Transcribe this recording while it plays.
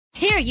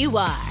Here you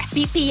are,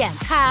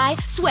 BPMs high,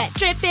 sweat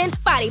dripping,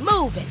 body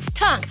moving,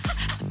 tongue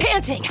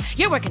panting.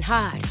 You're working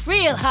hard,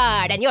 real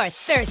hard, and you're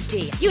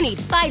thirsty. You need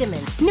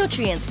vitamins,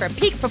 nutrients for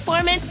peak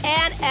performance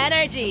and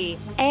energy.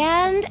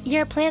 And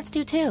your plants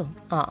do too.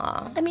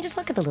 Aw, I mean, just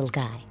look at the little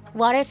guy.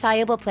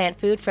 Water-soluble plant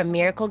food from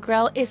Miracle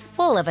Grow is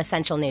full of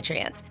essential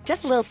nutrients.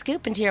 Just a little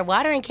scoop into your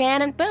watering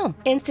can and boom,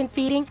 instant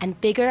feeding and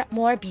bigger,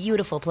 more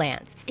beautiful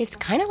plants. It's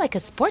kind of like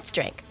a sports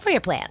drink for your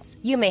plants.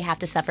 You may have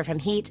to suffer from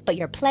heat, but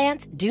your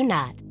plants do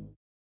not.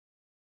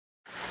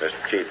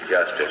 Mr. Chief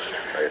Justice,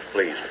 may it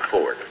please the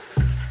court.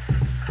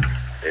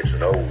 It's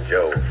an old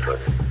joke, but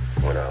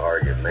when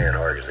a man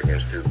argues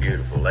against two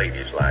beautiful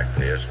ladies like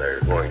this,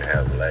 they're going to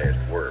have the last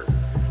word.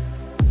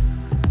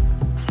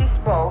 She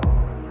spoke,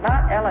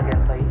 not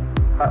elegantly,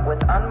 but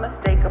with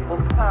unmistakable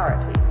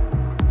clarity.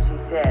 She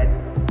said,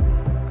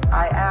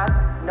 I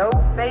ask no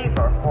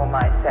favor for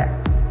my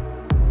sex.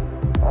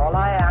 All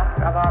I ask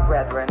of our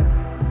brethren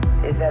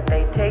is that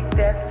they take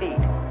their feet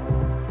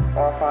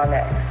off our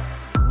necks.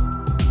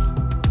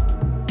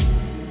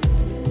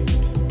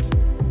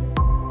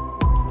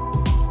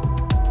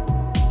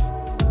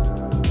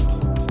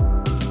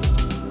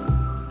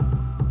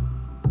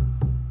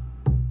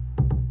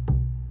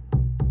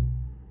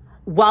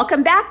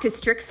 Welcome back to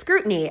Strict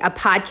Scrutiny, a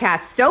podcast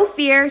so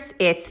fierce,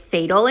 it's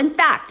fatal in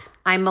fact.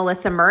 I'm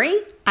Melissa Murray.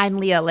 I'm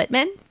Leah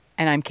Littman.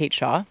 And I'm Kate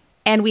Shaw.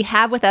 And we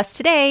have with us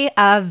today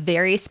a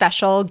very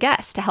special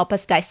guest to help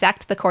us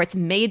dissect the court's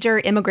major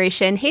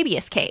immigration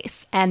habeas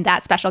case. And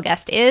that special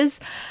guest is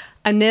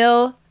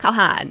Anil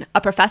Kalhan,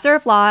 a professor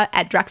of law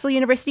at Drexel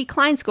University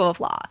Klein School of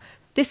Law.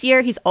 This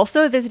year, he's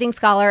also a visiting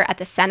scholar at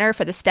the Center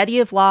for the Study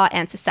of Law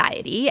and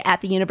Society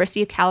at the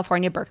University of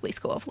California, Berkeley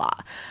School of Law.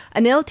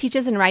 Anil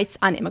teaches and writes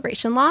on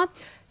immigration law,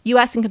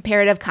 U.S. and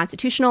comparative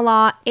constitutional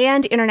law,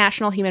 and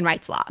international human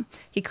rights law.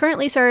 He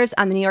currently serves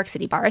on the New York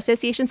City Bar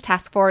Association's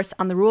task force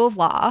on the rule of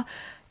law,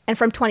 and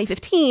from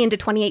 2015 to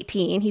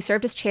 2018, he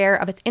served as chair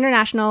of its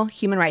International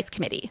Human Rights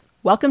Committee.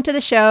 Welcome to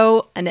the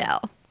show,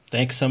 Anil.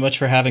 Thanks so much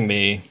for having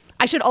me.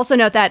 I should also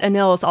note that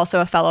Anil is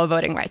also a fellow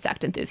Voting Rights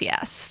Act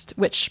enthusiast,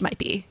 which might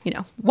be,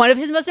 one of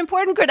his most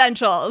important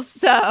credentials.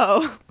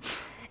 So,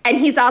 and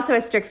he's also a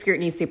Strict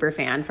Scrutiny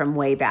superfan from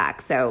way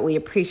back. So we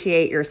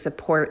appreciate your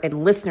support and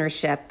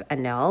listenership,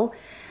 Anil.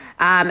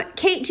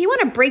 Kate, do you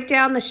want to break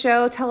down the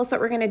show? Tell us what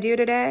we're going to do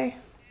today.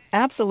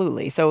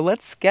 Absolutely. So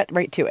let's get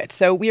right to it.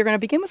 So we are going to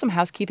begin with some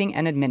housekeeping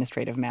and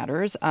administrative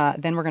matters.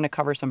 Then we're going to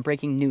cover some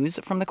breaking news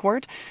from the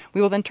court.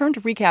 We will then turn to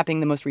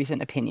recapping the most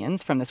recent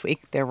opinions from this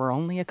week. There were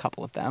only a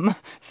couple of them,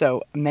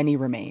 so many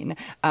remain.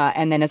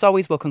 And then, as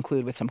always, we'll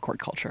conclude with some court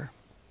culture.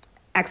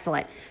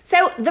 Excellent.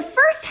 So the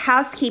first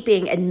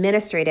housekeeping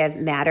administrative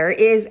matter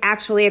is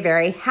actually a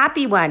very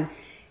happy one.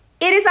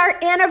 It is our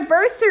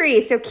anniversary.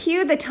 So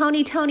cue the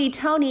Tony.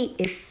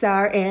 It's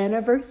our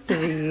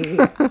anniversary.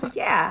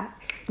 Yeah.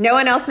 No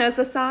one else knows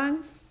the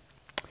song?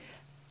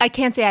 I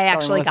can't say I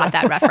actually got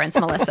that reference,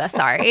 Melissa.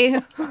 Sorry.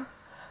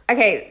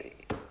 Okay.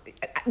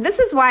 This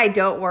is why I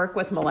don't work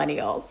with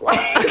millennials.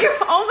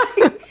 Everyone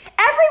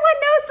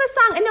knows the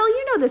song. Anil,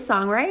 you know this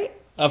song, right?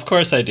 Of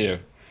course I do.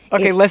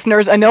 Okay,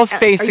 listeners, Anil's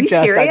face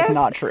suggests serious? that's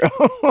not true.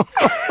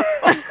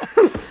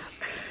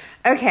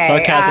 Okay.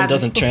 Sarcasm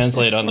doesn't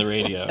translate on the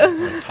radio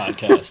or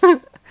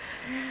podcasts.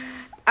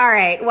 All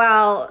right.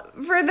 Well,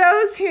 for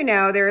those who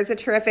know, there is a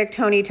terrific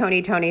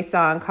Tony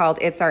song called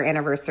It's Our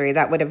Anniversary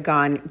that would have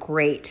gone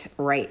great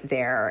right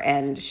there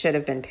and should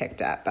have been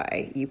picked up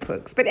by you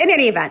pooks. But in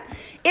any event,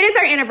 it is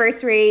our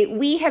anniversary.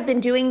 We have been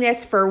doing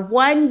this for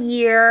 1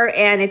 year,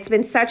 and it's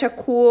been such a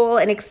cool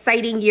and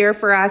exciting year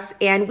for us.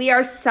 And we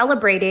are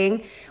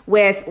celebrating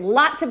with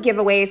lots of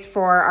giveaways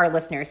for our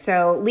listeners.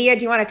 So, Leah,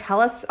 do you want to tell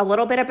us a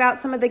little bit about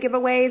some of the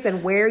giveaways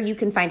and where you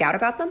can find out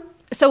about them?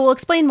 So we'll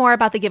explain more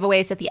about the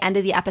giveaways at the end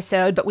of the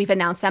episode, but we've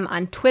announced them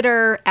on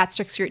Twitter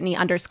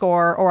 @StrictScrutiny_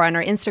 or on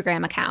our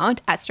Instagram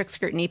account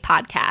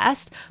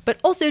 @StrictScrutinyPodcast, but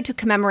also to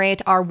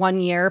commemorate our 1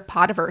 year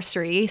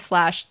podiversary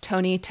 /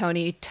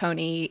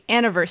 Tony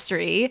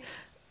anniversary,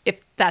 if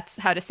that's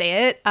how to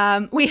say it.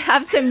 We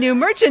have some new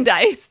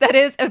merchandise that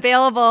is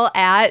available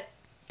at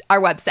our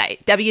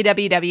website,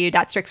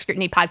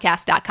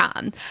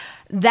 www.strictscrutinypodcast.com.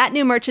 That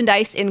new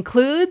merchandise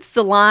includes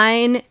the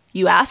line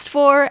you asked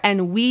for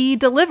and we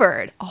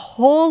delivered, a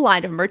whole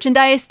line of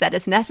merchandise that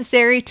is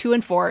necessary to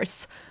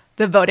enforce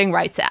the Voting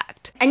Rights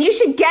Act. And you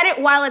should get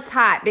it while it's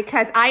hot,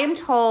 because I am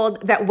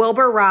told that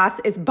Wilbur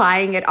Ross is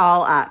buying it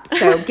all up.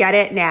 So get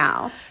it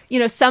now.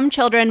 Some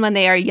children, when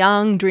they are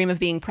young, dream of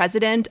being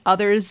president.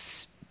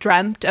 Others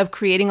dreamt of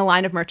creating a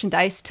line of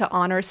merchandise to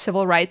honor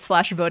civil rights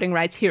 / voting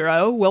rights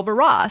hero Wilbur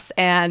Ross.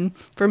 And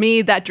for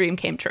me, that dream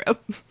came true.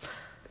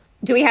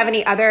 Do we have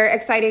any other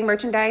exciting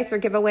merchandise or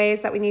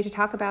giveaways that we need to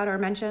talk about or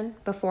mention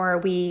before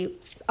we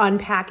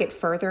unpack it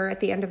further at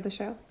the end of the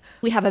show?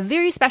 We have a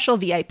very special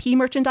VIP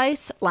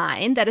merchandise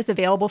line that is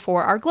available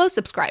for our Glow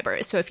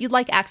subscribers. So if you'd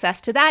like access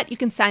to that, you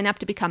can sign up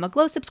to become a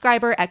Glow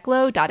subscriber at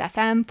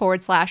glow.fm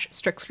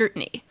 /strict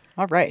scrutiny.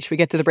 All right. Should we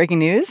get to the breaking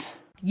news?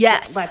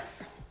 Yes.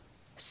 Let's.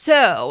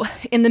 So,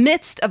 in the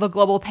midst of a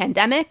global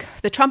pandemic,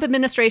 the Trump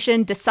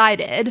administration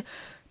decided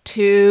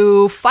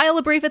to file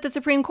a brief at the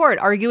Supreme Court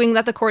arguing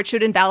that the court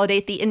should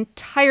invalidate the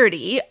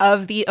entirety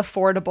of the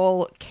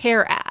Affordable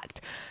Care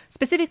Act.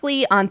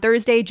 Specifically, on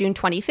Thursday, June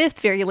 25th,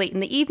 very late in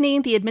the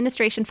evening, the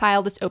administration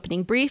filed its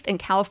opening brief in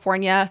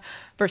California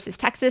versus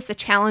Texas, a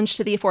challenge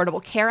to the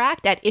Affordable Care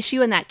Act. At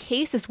issue in that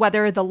case is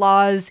whether the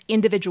law's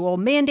individual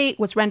mandate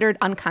was rendered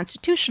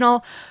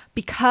unconstitutional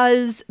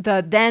because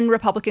the then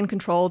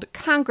Republican-controlled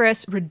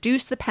Congress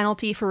reduced the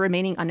penalty for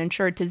remaining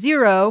uninsured to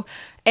zero,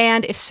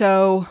 and if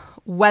so,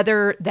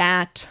 whether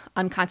that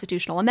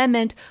unconstitutional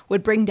amendment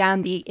would bring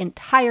down the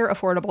entire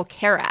Affordable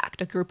Care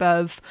Act. A group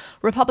of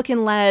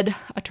Republican-led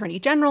attorney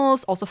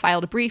generals also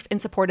filed a brief in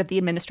support of the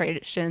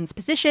administration's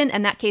position,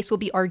 and that case will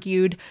be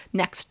argued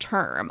next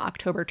term,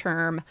 October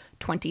term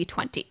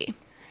 2020.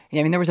 Yeah,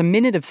 I mean, there was a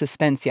minute of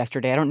suspense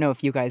yesterday. I don't know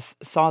if you guys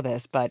saw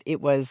this, but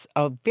it was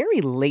a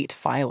very late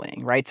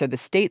filing, right? So the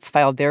states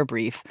filed their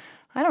brief,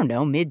 I don't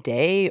know,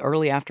 midday,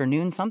 early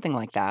afternoon, something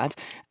like that.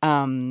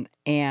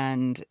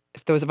 And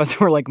those of us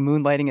who are like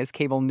moonlighting as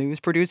cable news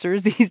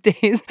producers these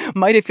days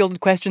might have fielded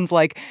questions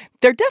like,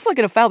 they're definitely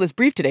going to file this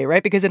brief today,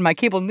 right? Because in my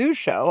cable news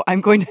show, I'm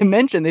going to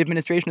mention the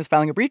administration is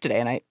filing a brief today.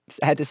 And I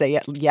had to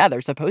say, yeah,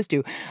 they're supposed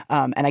to.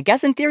 And I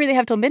guess in theory they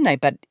have till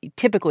midnight, but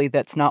typically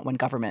that's not when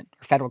government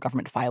or federal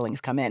government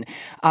filings come in.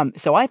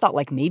 So I thought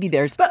like maybe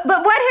there's... But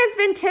what has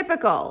been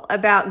typical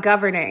about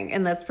governing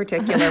in this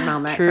particular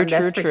moment from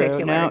this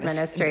particular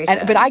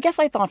administration? But I guess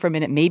I thought for a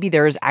minute, maybe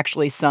there's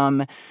actually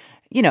some,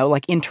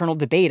 like internal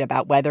debate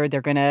about whether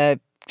they're going to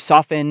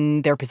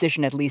soften their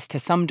position at least to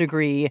some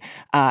degree.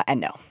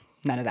 And no,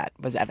 none of that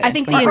was evident. I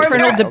think the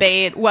internal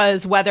debate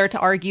was whether to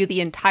argue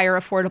the entire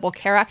Affordable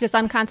Care Act is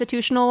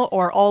unconstitutional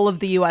or all of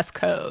the U.S.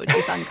 Code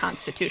is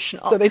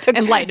unconstitutional. So they took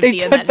in light of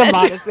the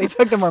amendment. They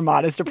took the more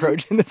modest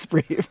approach in this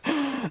brief.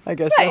 I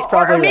guess that's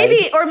probably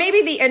right. Or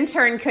maybe the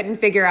intern couldn't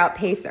figure out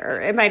PACER.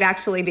 It might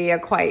actually be a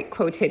quite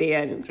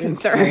quotidian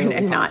concern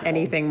and not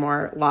anything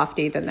more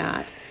lofty than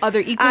that. Other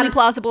equally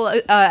plausible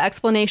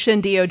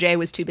explanation, DOJ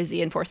was too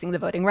busy enforcing the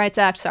Voting Rights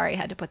Act. Sorry, I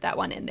had to put that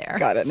one in there.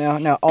 Got it.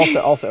 No,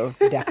 also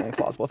definitely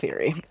plausible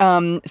theory.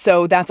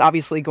 So that's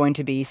obviously going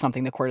to be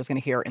something the court is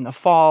going to hear in the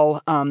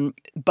fall.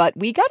 But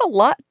we got a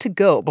lot to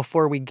go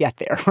before we get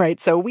there, right?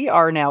 So we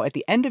are now at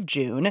the end of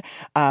June.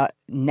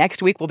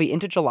 Next week we'll be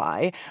into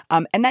July.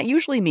 And that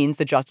usually means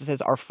the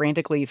justices are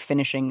frantically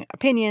finishing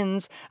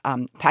opinions,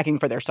 packing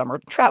for their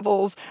summer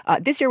travels.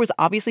 This year was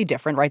obviously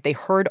different, right? They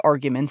heard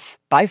arguments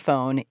by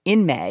phone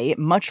in May,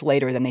 much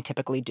later than they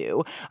typically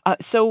do.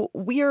 So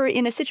we're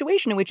in a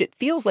situation in which it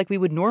feels like we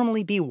would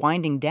normally be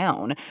winding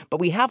down, but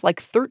we have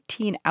like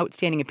 13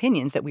 outstanding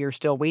opinions that we are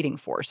still waiting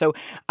for. So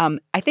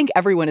I think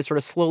everyone is sort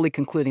of slowly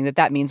concluding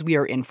that means we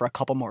are in for a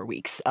couple more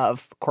weeks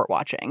of court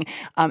watching.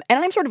 And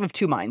I'm sort of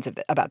two minds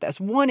about this.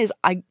 One is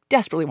I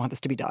desperately want this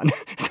to be done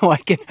so I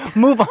can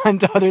move on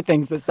to other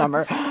things this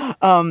summer.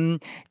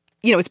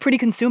 It's pretty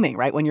consuming,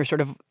 right? When you're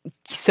sort of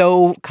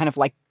so kind of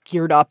like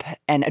geared up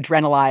and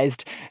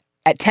adrenalized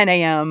at 10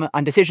 a.m.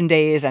 on decision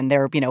days, and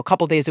they're, a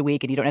couple days a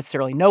week, and you don't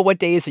necessarily know what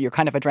days, so you're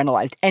kind of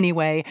adrenalized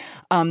anyway.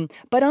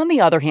 But on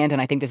the other hand,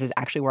 and I think this is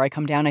actually where I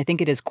come down, I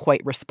think it is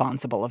quite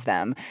responsible of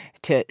them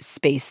to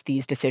space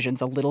these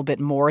decisions a little bit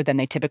more than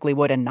they typically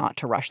would and not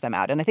to rush them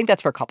out. And I think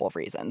that's for a couple of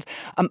reasons.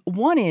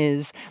 One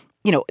is,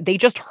 they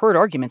just heard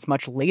arguments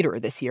much later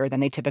this year than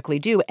they typically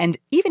do. And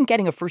even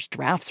getting a first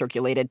draft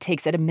circulated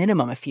takes at a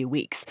minimum a few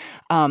weeks.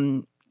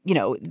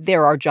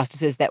 There are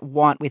justices that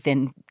want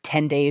within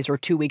 10 days or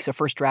 2 weeks a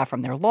first draft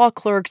from their law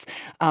clerks.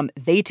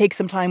 They take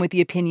some time with the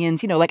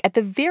opinions. At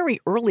the very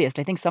earliest,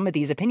 I think some of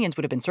these opinions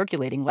would have been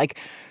circulating like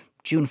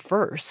June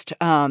 1st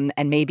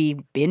and maybe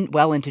been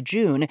well into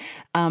June.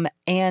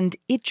 And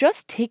it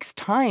just takes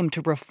time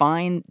to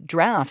refine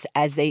drafts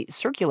as they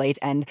circulate,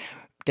 and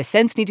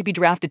dissents need to be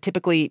drafted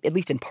typically, at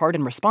least in part,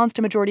 in response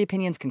to majority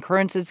opinions.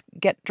 Concurrences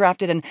get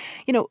drafted. And,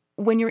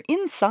 when you're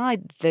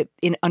inside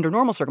under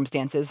normal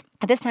circumstances,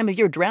 at this time of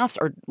year, drafts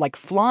are like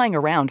flying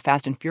around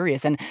fast and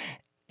furious. And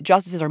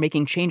justices are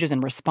making changes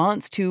in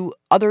response to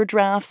other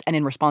drafts and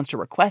in response to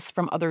requests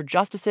from other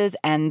justices.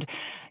 And,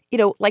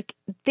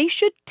 they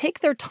should take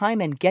their time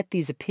and get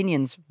these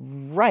opinions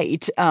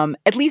right,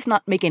 at least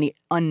not make any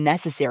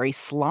unnecessary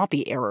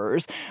sloppy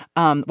errors,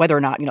 whether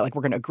or not, we're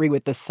going to agree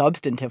with the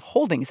substantive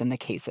holdings in the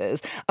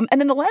cases. And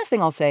then the last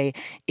thing I'll say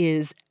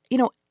is,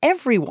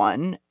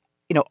 everyone,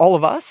 all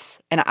of us,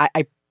 and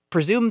I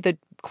presume the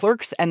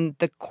clerks and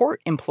the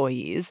court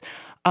employees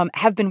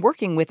have been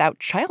working without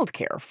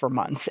childcare for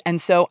months.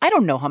 And so I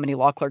don't know how many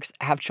law clerks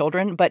have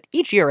children, but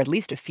each year at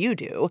least a few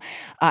do.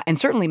 And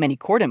certainly many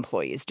court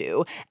employees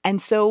do.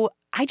 And so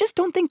I just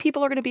don't think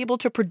people are going to be able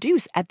to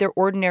produce at their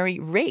ordinary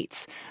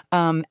rates.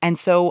 And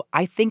so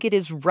I think it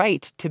is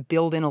right to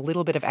build in a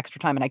little bit of extra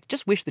time. And I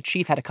just wish the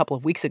chief had a couple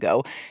of weeks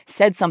ago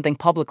said something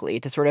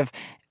publicly to sort of,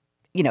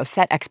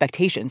 set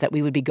expectations that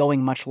we would be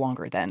going much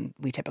longer than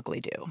we typically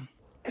do.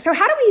 So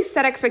how do we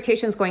set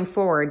expectations going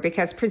forward?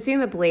 Because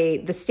presumably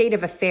the state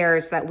of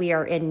affairs that we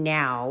are in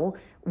now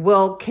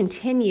will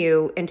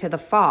continue into the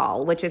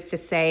fall, which is to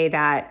say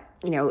that,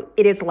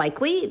 it is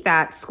likely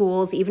that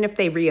schools, even if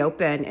they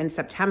reopen in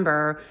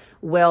September,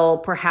 will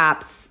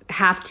perhaps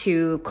have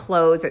to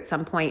close at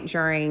some point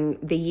during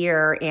the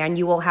year, and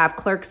you will have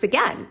clerks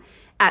again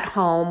at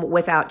home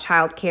without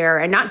childcare,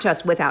 and not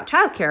just without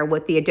childcare,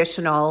 with the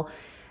additional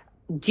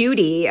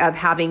duty of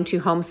having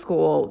to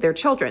homeschool their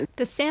children.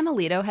 Does Sam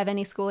Alito have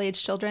any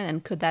school-age children?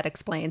 And could that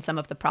explain some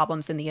of the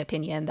problems in the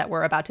opinion that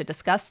we're about to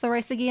discuss, the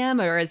Reisegiem?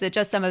 Or is it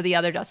just some of the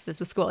other justices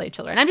with school-age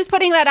children? I'm just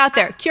putting that out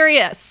there.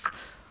 Curious.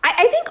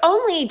 I think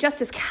only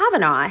Justice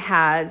Kavanaugh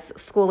has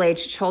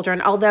school-age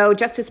children, although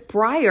Justice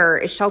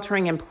Breyer is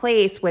sheltering in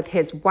place with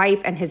his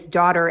wife and his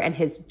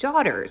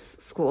daughter's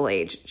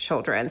school-age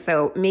children.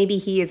 So maybe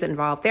he is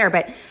involved there.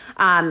 But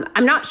I'm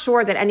not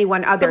sure that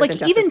anyone other than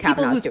Justice even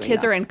Kavanaugh is people doing whose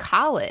kids this. are in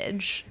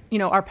college,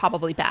 are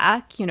probably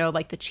back,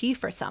 like the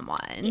chief or someone.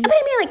 Yeah, but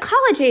I mean, like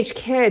college-age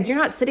kids, you're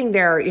not sitting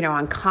there,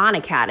 on Khan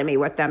Academy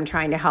with them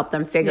trying to help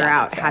them figure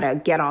out how to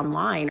get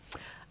online.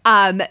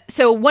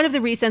 So one of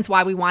the reasons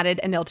why we wanted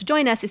Anil to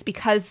join us is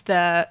because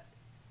the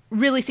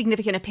really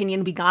significant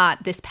opinion we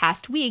got this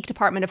past week,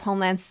 Department of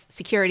Homeland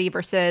Security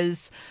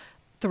versus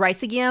the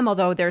Reisegiem,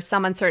 although there's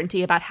some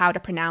uncertainty about how to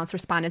pronounce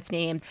respondent's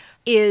name,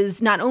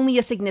 is not only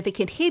a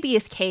significant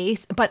habeas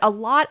case, but a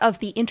lot of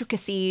the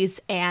intricacies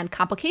and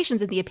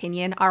complications in the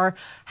opinion are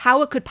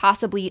how it could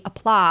possibly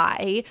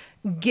apply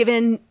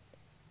given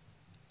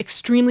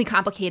extremely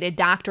complicated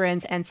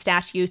doctrines and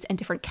statutes and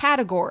different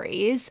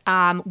categories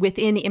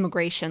within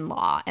immigration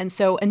law. And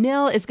so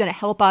Anil is going to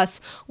help us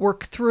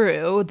work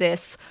through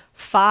this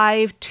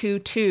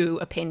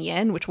 5-2-2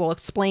 opinion, which we'll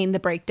explain the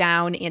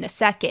breakdown in a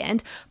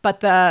second.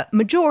 But the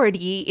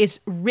majority is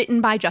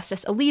written by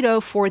Justice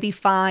Alito for the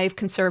 5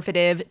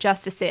 conservative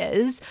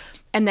justices.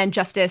 And then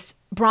Justice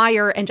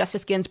Breyer and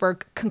Justice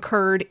Ginsburg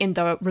concurred in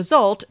the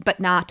result, but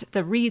not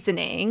the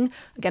reasoning.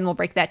 Again, we'll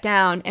break that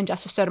down. And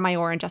Justice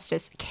Sotomayor and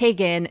Justice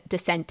Kagan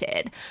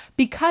dissented.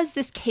 Because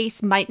this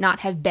case might not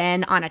have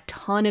been on a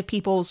ton of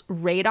people's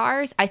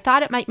radars, I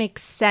thought it might make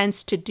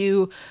sense to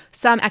do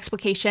some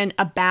explication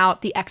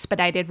about the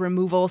expedited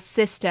removal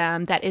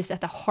system that is at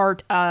the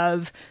heart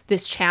of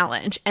this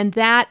challenge. And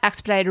that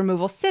expedited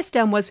removal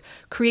system was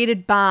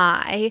created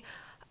by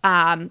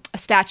a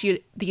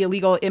statute, the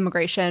Illegal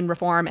Immigration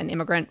Reform and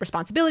Immigrant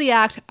Responsibility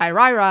Act,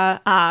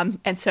 IRIRA.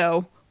 And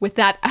so with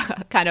that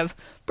kind of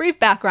brief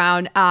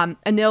background,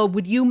 Anil,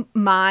 would you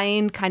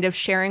mind kind of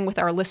sharing with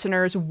our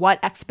listeners what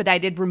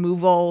expedited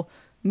removal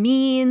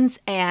means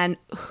and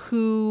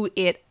who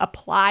it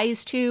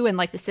applies to and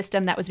like the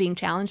system that was being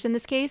challenged in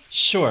this case?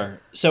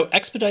 Sure. So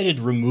expedited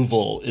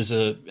removal is,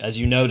 as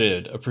you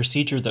noted, a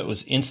procedure that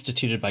was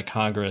instituted by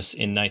Congress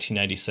in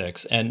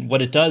 1996. And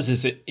what it does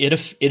is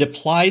it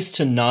applies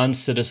to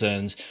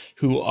non-citizens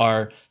who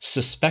are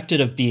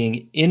suspected of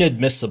being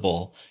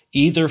inadmissible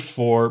either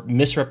for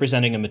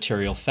misrepresenting a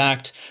material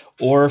fact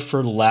or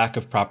for lack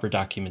of proper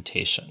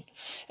documentation.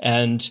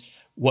 And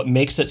what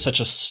makes it such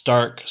a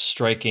stark,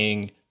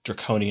 striking,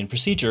 draconian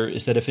procedure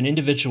is that if an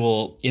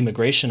individual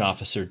immigration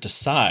officer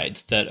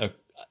decides that a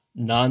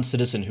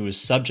non-citizen who is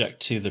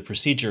subject to the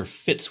procedure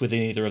fits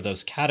within either of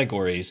those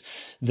categories,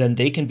 then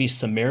they can be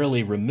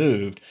summarily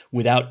removed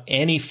without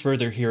any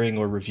further hearing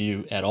or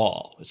review at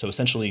all. So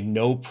essentially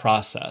no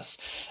process.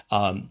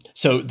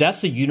 So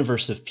that's the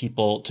universe of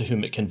people to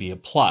whom it can be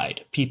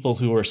applied, people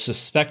who are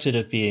suspected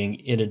of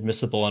being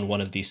inadmissible on one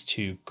of these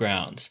 2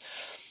 grounds.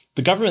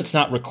 The government's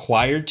not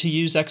required to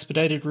use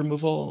expedited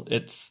removal.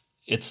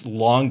 It's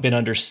long been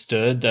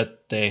understood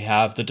that they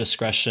have the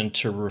discretion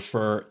to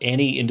refer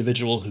any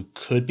individual who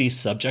could be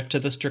subject to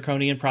this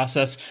draconian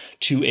process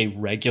to a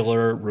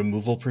regular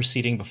removal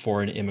proceeding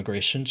before an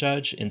immigration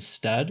judge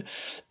instead.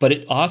 But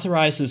it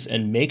authorizes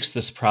and makes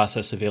this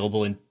process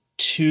available in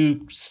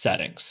 2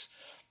 settings.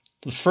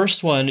 The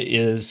first one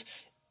is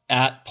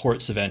at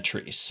ports of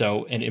entry.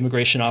 So an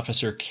immigration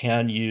officer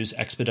can use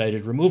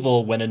expedited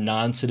removal when a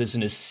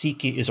non-citizen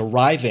is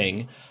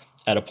arriving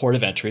at a port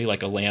of entry,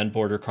 like a land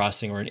border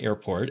crossing or an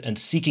airport, and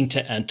seeking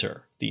to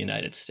enter the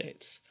United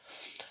States.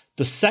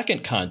 The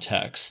second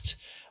context,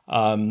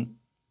 they're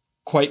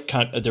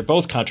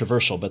both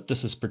controversial, but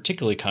this is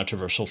particularly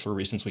controversial for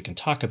reasons we can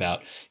talk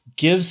about,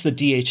 gives the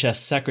DHS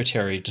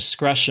secretary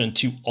discretion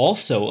to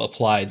also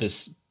apply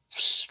this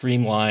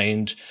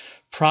streamlined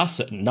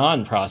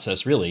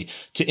non-process really,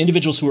 to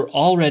individuals who are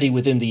already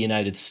within the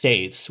United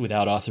States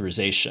without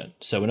authorization.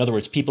 So in other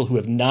words, people who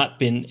have not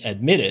been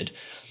admitted,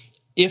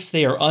 if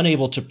they are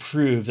unable to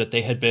prove that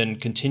they had been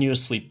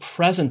continuously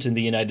present in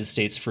the United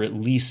States for at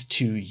least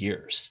 2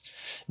 years.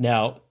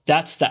 Now,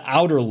 that's the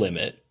outer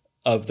limit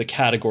of the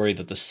category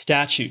that the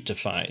statute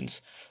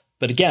defines.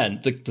 But again,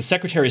 the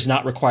secretary is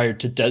not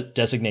required to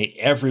designate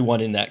everyone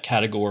in that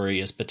category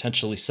as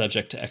potentially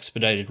subject to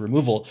expedited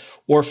removal,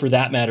 or for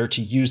that matter,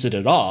 to use it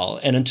at all.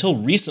 And until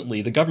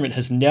recently, the government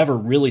has never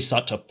really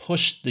sought to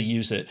push the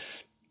use it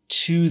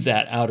to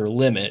that outer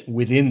limit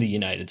within the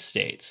United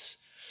States.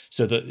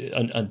 So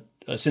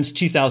since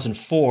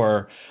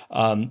 2004,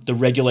 the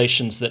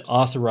regulations that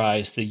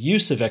authorize the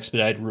use of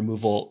expedited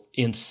removal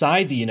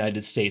inside the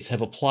United States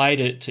have applied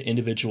it to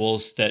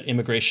individuals that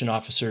immigration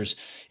officers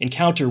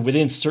encounter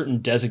within certain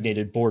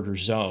designated border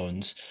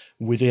zones,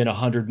 within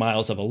 100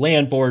 miles of a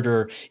land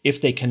border, if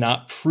they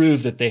cannot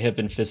prove that they have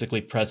been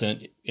physically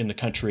present in the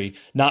country,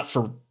 not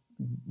for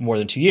more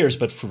than 2 years,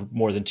 but for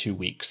more than 2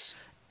 weeks.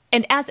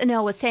 And as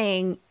Anil was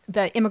saying,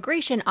 the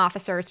immigration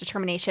officer's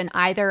determination,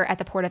 either at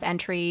the port of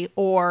entry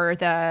or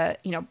the,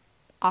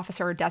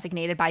 officer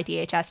designated by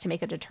DHS to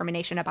make a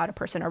determination about a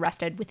person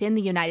arrested within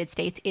the United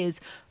States,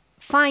 is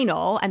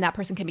final, and that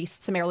person can be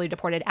summarily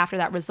deported after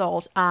that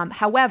result.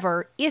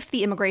 However, if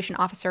the immigration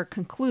officer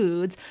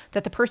concludes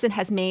that the person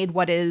has made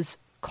what is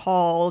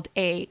called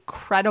a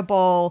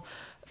credible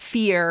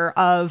fear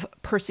of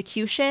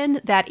persecution,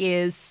 that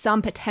is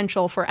some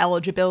potential for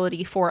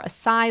eligibility for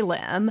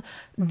asylum,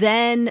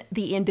 then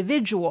the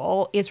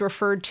individual is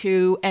referred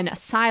to an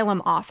asylum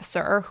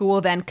officer who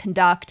will then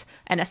conduct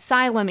an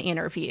asylum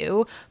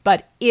interview.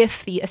 But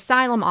if the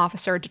asylum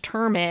officer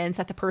determines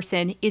that the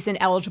person isn't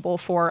eligible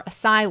for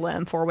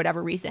asylum for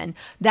whatever reason,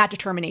 that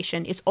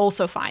determination is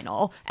also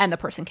final and the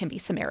person can be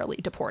summarily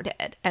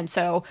deported. And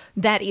so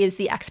that is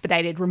the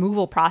expedited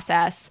removal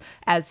process.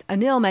 As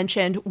Anil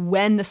mentioned,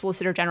 when the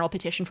Solicitor General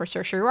petitioned for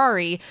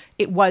certiorari,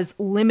 it was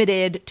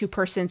limited to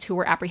persons who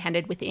were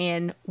apprehended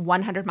within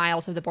 100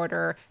 miles of the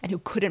border and who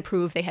couldn't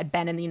prove they had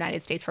been in the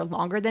United States for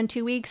longer than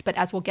 2 weeks. But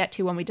as we'll get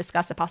to when we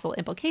discuss the possible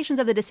implications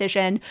of the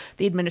decision,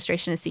 the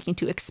administration is seeking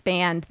to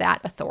expand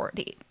that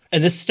authority.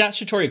 And this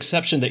statutory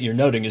exception that you're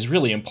noting is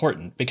really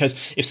important,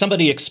 because if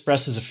somebody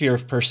expresses a fear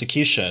of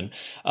persecution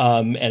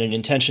and an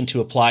intention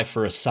to apply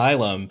for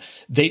asylum,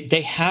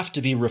 they have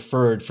to be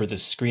referred for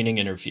this screening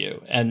interview.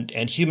 And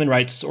human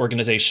rights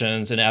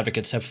organizations and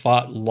advocates have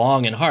fought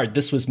long and hard.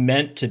 This was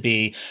meant to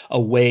be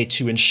a way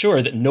to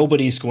ensure that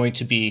nobody's going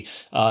to be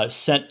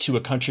sent to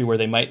a country where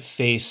they might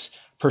face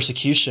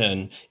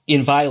persecution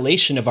in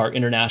violation of our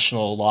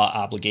international law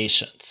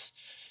obligations.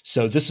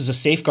 So this is a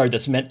safeguard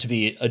that's meant to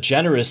be a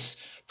generous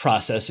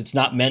process. It's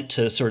not meant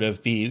to sort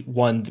of be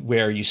one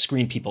where you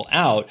screen people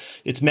out.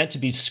 It's meant to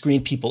be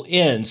screen people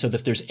in, so that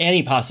if there's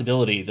any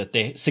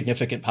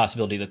significant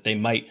possibility that they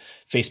might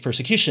face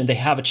persecution, they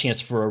have a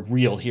chance for a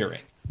real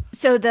hearing.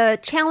 So the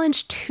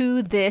challenge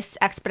to this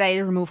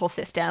expedited removal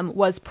system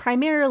was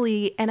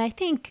primarily, and I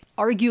think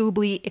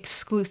arguably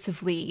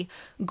exclusively,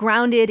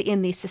 grounded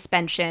in the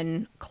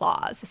suspension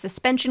clause. The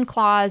suspension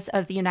clause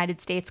of the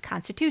United States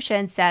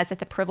Constitution says that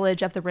the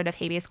privilege of the writ of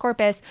habeas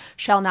corpus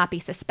shall not be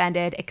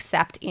suspended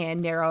except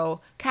in narrow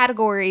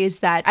categories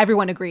that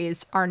everyone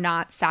agrees are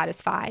not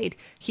satisfied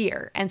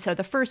here. And so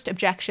the first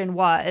objection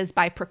was,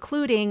 by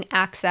precluding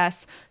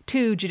access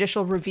to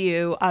judicial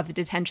review of the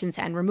detentions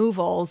and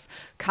removals,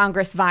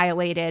 Congress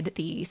violated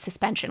the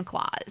suspension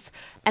clause.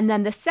 And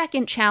then the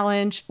second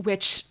challenge,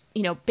 which,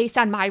 based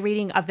on my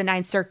reading of the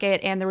Ninth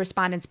Circuit and the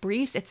respondents'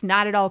 briefs, it's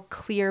not at all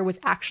clear was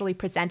actually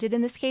presented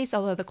in this case,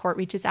 although the court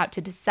reaches out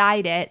to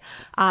decide it,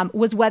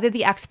 was whether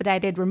the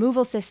expedited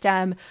removal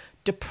system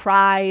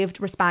deprived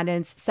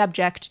respondents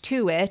subject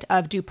to it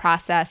of due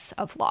process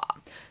of law.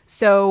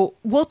 So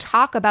we'll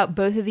talk about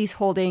both of these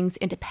holdings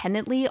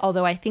independently,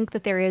 although I think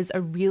that there is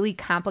a really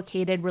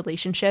complicated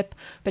relationship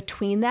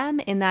between them,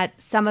 in that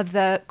some of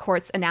the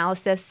court's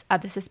analysis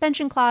of the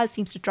suspension clause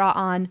seems to draw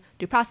on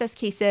due process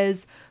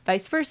cases,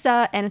 vice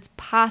versa, and it's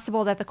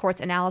possible that the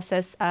court's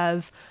analysis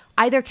of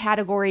either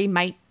category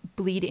might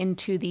bleed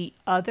into the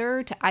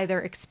other to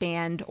either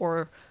expand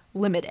or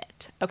limit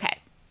it. Okay,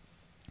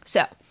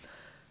 so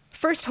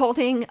first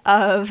holding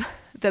of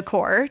the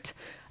court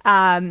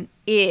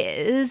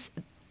is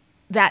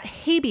that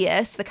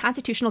habeas, the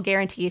constitutional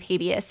guarantee of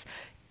habeas,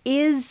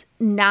 is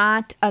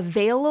not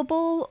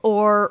available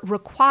or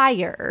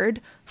required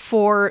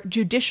for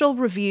judicial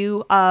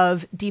review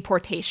of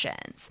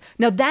deportations.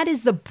 Now, that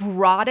is the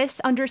broadest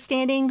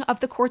understanding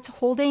of the court's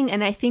holding,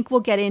 and I think we'll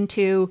get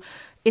into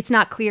it's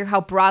not clear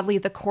how broadly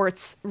the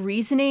court's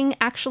reasoning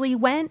actually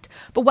went,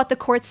 but what the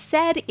court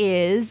said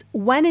is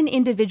when an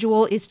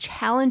individual is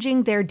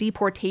challenging their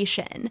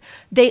deportation,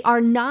 they are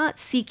not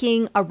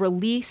seeking a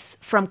release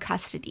from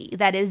custody.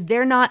 That is,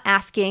 they're not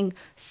asking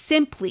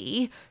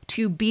simply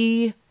to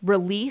be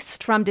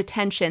released from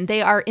detention.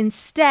 They are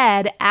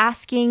instead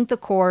asking the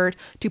court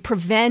to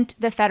prevent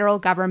the federal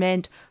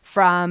government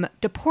from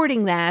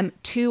deporting them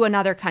to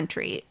another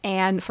country.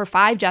 And for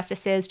 5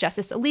 justices,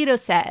 Justice Alito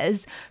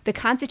says the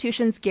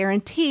Constitution's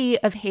guarantee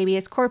of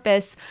habeas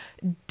corpus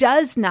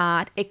does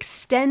not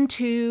extend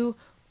to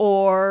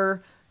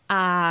or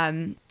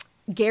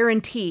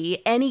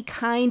guarantee any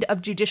kind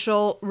of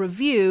judicial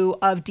review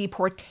of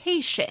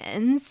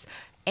deportations.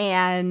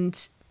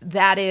 And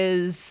that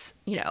is,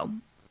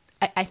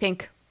 I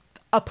think,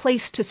 a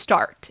place to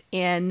start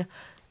in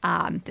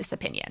this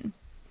opinion.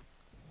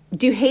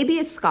 Do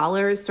habeas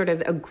scholars sort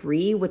of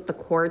agree with the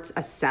court's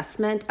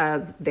assessment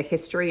of the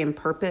history and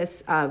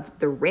purpose of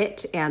the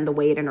writ and the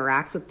way it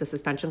interacts with the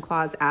suspension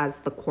clause as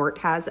the court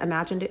has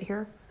imagined it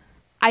here?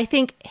 I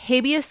think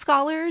habeas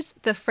scholars,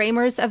 the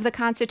framers of the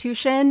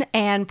Constitution,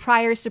 and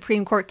prior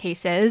Supreme Court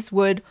cases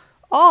would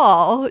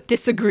all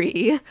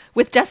disagree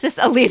with Justice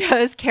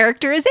Alito's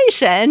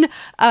characterization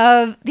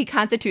of the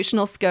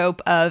constitutional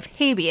scope of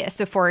habeas.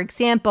 So, for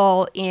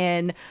example,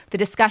 in the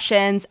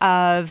discussions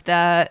of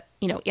the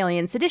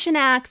Alien Sedition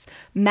Acts,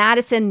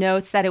 Madison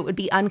notes that it would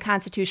be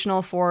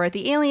unconstitutional for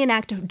the Alien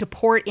Act to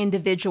deport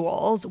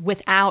individuals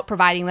without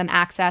providing them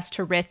access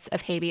to writs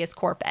of habeas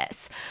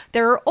corpus.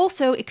 There are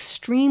also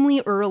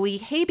extremely early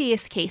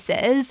habeas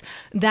cases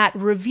that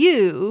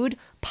reviewed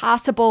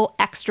possible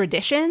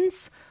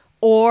extraditions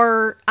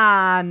or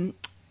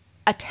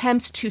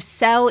attempts to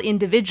sell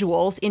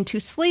individuals into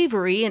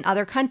slavery in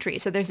other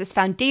countries. So there's this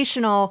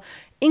foundational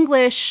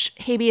English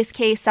habeas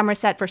case,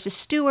 Somerset versus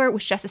Stewart,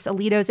 which Justice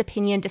Alito's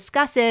opinion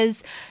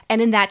discusses.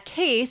 And in that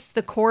case,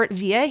 the court,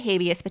 via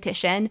habeas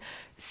petition,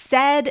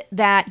 said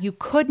that you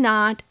could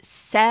not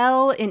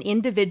sell an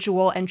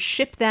individual and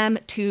ship them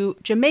to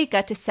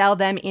Jamaica to sell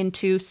them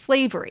into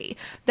slavery.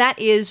 That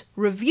is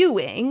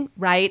reviewing,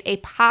 right, a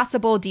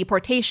possible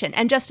deportation.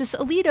 And Justice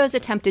Alito's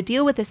attempt to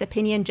deal with this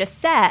opinion just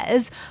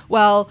says,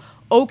 well,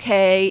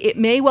 okay, it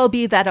may well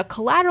be that a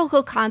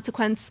collateral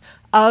consequence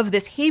of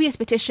this habeas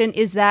petition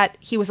is that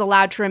he was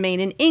allowed to remain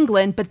in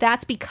England, but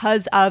that's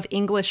because of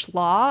English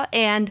law.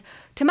 And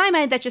to my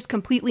mind, that just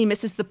completely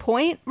misses the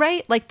point,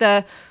 right? Like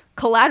the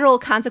collateral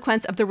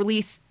consequence of the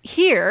release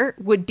here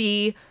would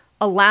be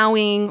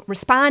allowing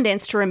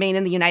respondents to remain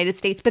in the United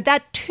States. But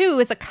that, too,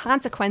 is a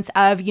consequence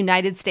of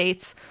United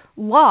States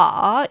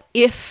law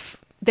if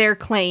their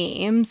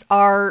claims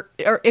are,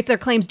 or if their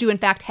claims do in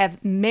fact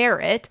have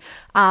merit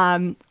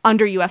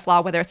under U.S. law,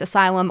 whether it's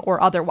asylum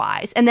or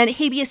otherwise. And then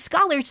habeas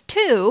scholars,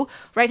 too,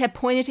 right, have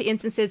pointed to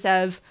instances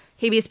of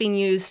habeas being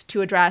used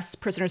to address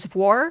prisoners of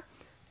war,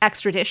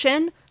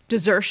 extradition,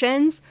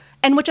 desertions,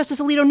 and what Justice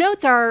Alito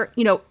notes are,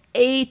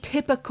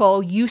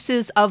 atypical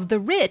uses of the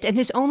writ. And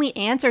his only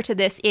answer to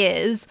this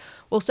is,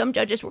 well, some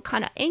judges were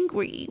kind of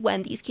angry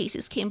when these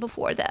cases came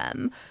before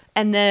them.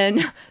 And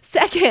then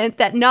second,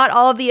 that not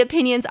all of the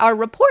opinions are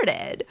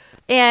reported.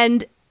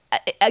 And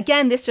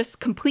again, this just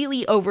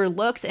completely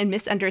overlooks and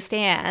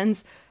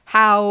misunderstands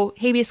how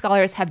habeas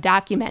scholars have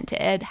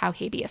documented how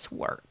habeas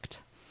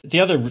worked. The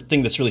other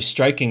thing that's really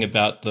striking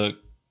about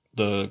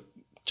the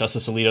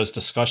Justice Alito's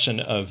discussion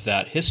of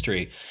that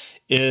history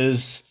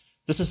is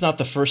this is not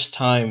the first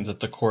time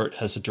that the court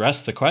has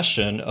addressed the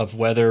question of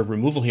whether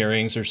removal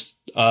hearings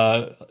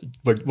are,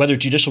 whether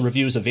judicial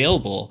review is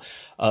available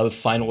of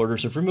final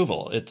orders of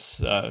removal.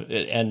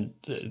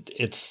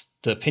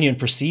 The opinion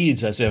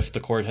proceeds as if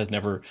the court has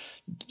never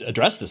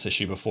addressed this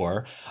issue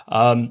before.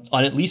 On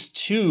at least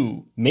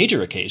two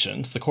major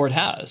occasions, the court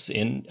has.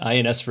 In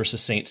INS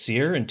versus St.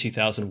 Cyr in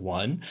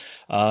 2001,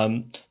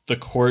 the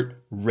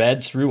court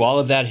read through all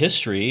of that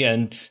history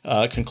and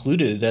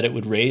concluded that it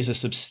would raise a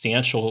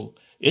substantial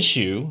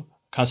substantial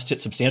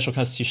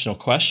constitutional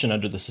question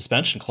under the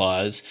suspension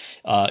clause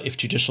if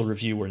judicial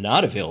review were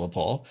not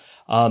available.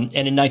 And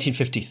in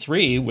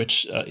 1953,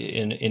 which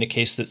in a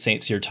case that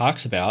St. Cyr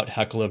talks about,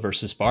 Heckler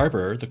versus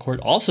Barber, the court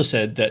also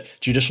said that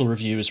judicial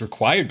review is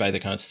required by the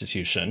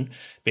Constitution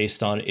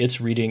based on its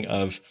reading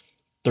of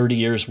 30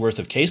 years worth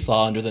of case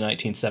law under the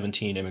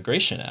 1917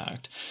 Immigration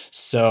Act.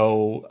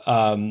 So,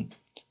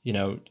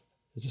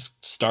 is this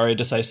stare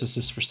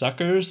decisis for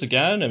suckers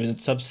again? I mean,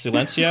 sub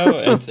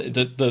silencio.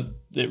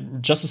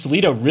 Justice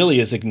Alito really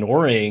is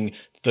ignoring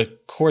the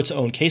court's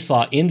own case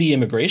law in the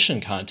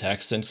immigration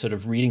context and sort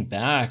of reading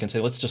back and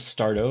say, let's just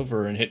start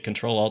over and hit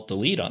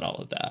Control-Alt-Delete on all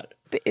of that.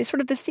 Sort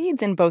of the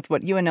seeds in both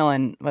what UNL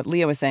and what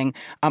Leah was saying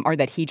are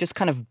that he just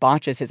kind of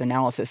botches his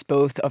analysis,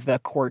 both of the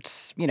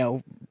court's,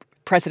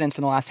 precedents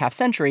from the last half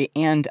century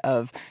and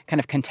of kind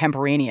of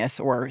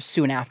contemporaneous or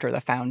soon after the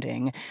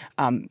founding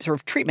sort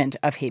of treatment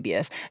of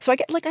habeas. So I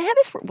had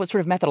this sort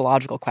of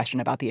methodological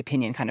question about the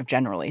opinion kind of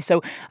generally.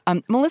 So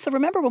Melissa,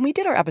 remember when we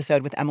did our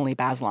episode with Emily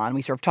Bazelon,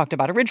 we sort of talked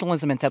about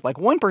originalism and said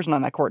one person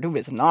on that court who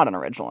is not an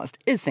originalist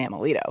is Sam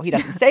Alito. He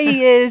doesn't say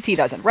he is, he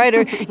doesn't write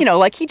or,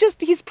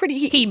 he's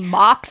pretty... He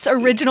mocks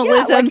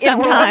originalism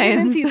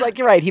sometimes. He's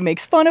you're right, he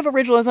makes fun of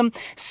originalism.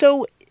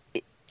 So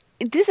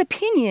this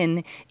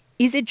opinion,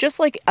 is it just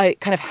like a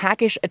kind of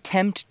hackish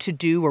attempt to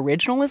do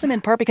originalism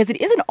in part because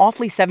it is an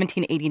awfully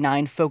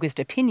 1789 focused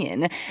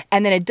opinion,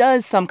 and then it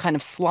does some kind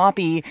of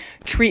sloppy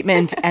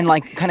treatment and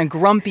kind of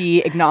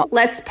grumpy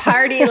let's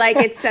party like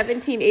it's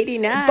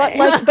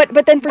 1789.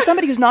 But then for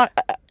somebody who's not,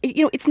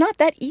 it's not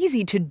that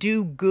easy to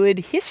do good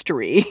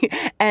history,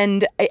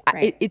 and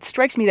it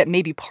strikes me that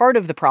maybe part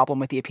of the problem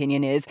with the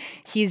opinion is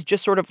he's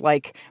just sort of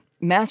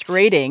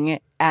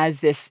masquerading as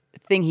this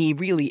thing he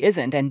really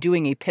isn't and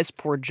doing a piss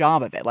poor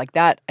job of it.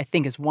 That, I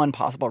think, is one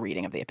possible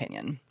reading of the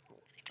opinion.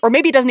 Or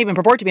maybe it doesn't even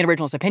purport to be an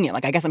originalist opinion.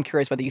 I guess I'm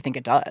curious whether you think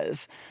it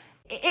does.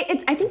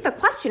 I think the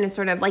question is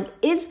sort of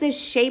is this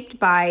shaped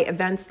by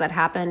events that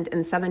happened in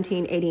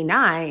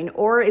 1789,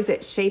 or is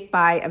it shaped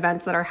by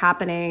events that are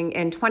happening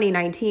in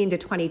 2019 to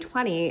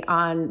 2020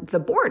 on the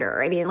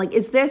border? I mean,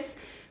 is this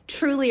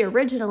truly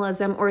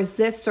originalism, or is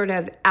this sort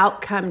of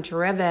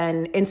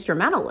outcome-driven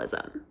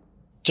instrumentalism?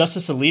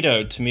 Justice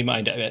Alito, to me,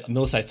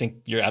 Melissa, I think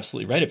you're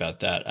absolutely right about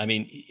that. I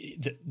mean,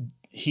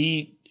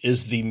 he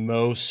is the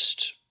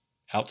most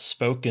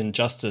outspoken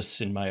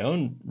justice in my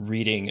own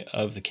reading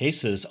of the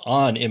cases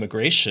on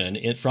immigration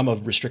from a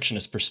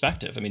restrictionist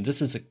perspective. I mean,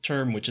 this is a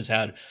term which has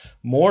had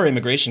more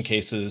immigration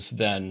cases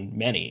than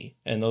many,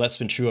 and that's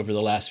been true over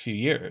the last few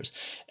years.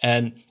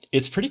 And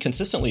it's pretty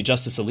consistently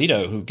Justice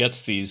Alito who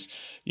gets these,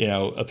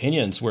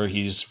 opinions where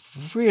he's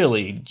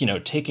really,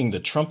 taking the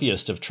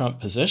Trumpiest of Trump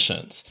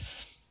positions.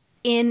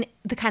 In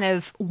the kind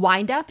of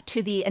wind up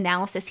to the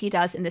analysis he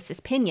does in this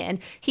opinion,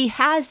 he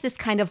has this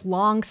kind of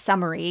long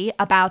summary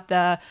about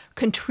the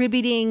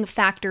contributing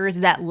factors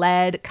that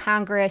led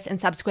Congress and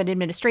subsequent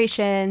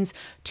administrations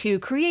to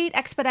create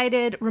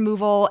expedited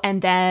removal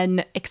and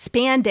then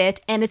expand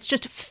it. And it's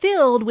just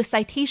filled with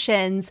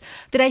citations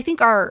that I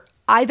think are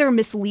either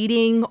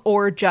misleading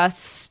or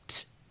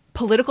just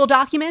political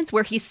documents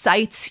where he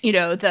cites,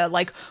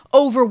 the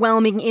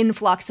overwhelming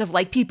influx of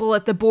people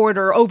at the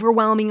border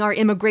overwhelming our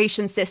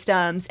immigration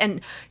systems. And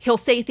he'll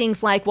say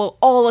things like, well,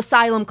 all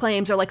asylum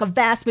claims, or a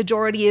vast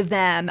majority of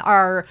them,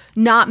 are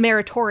not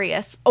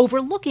meritorious,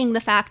 overlooking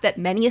the fact that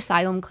many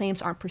asylum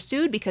claims aren't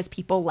pursued because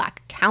people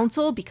lack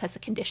counsel, because the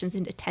conditions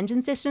in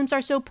detention systems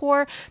are so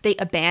poor, they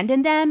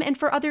abandon them, and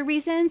for other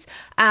reasons.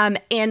 And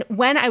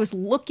when I was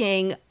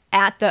looking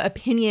at the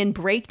opinion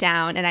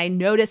breakdown, and I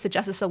noticed that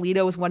Justice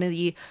Alito was one of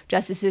the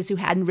justices who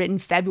hadn't written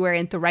February,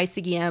 and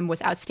Thuraissigiam was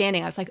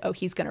outstanding. I was like, oh,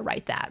 he's going to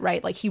write that,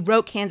 right? He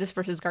wrote Kansas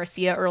versus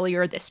Garcia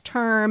earlier this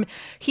term.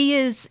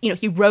 He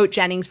wrote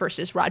Jennings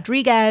versus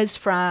Rodriguez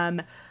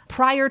from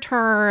prior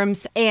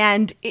terms.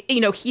 And,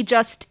 he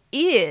just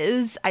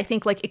is, I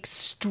think,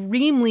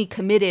 extremely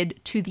committed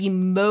to the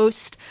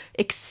most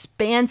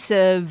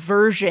expansive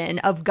version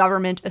of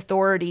government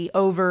authority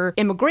over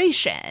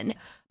immigration.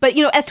 But,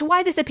 as to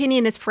why this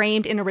opinion is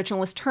framed in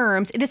originalist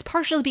terms, it is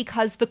partially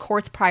because the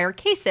court's prior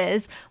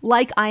cases,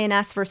 like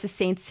INS versus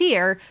St.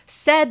 Cyr,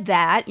 said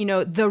that,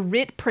 the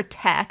writ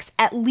protects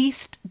at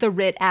least the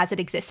writ as it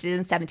existed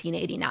in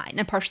 1789.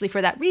 And partially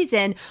for that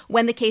reason,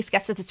 when the case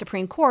gets to the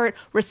Supreme Court,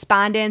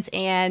 respondents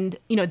and,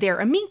 their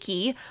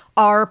amici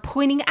are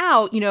pointing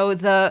out,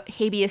 the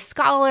habeas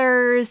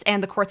scholars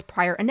and the court's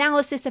prior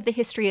analysis of the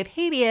history of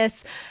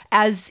habeas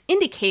as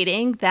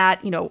indicating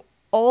that,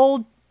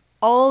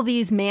 all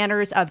these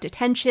manners of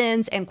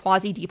detentions and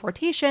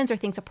quasi-deportations, or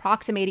things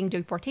approximating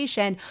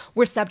deportation,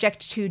 were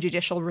subject to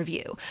judicial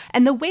review.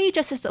 And the way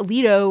Justice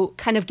Alito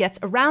kind of gets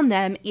around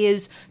them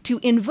is to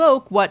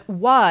invoke what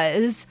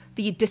was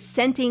the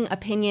dissenting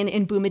opinion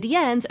in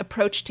Boumedienne's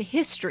approach to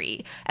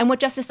history. And what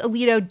Justice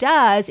Alito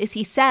does is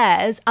he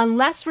says,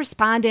 unless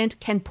respondent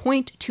can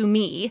point to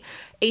me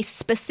a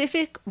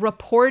specific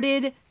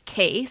reported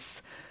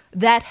case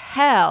that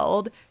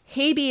held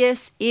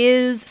habeas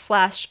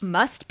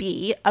is/must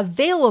be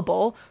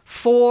available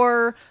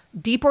for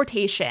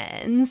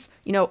deportations,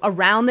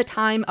 around the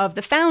time of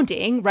the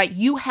founding, right?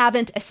 You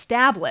haven't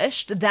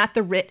established that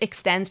the writ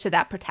extends to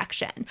that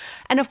protection.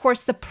 And of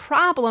course, the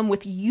problem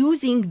with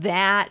using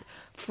that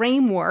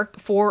framework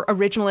for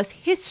originalist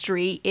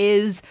history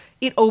is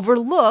it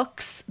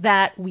overlooks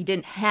that we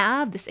didn't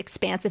have this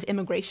expansive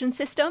immigration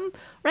system,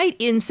 right,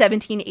 in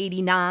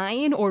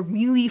 1789, or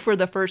really for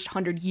the first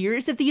 100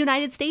 years of the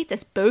United States,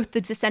 as both the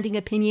dissenting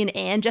opinion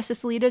and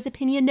Justice Alito's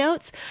opinion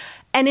notes.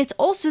 And it's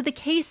also the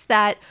case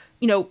that,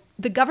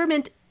 the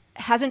government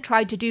hasn't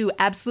tried to do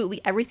absolutely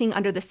everything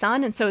under the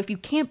sun. And so if you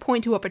can't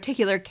point to a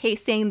particular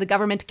case saying the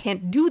government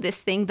can't do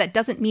this thing, that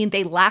doesn't mean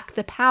they lack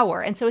the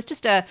power. And so it's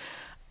just a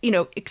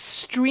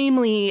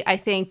extremely, I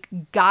think,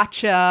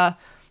 gotcha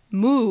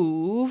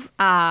move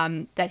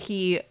that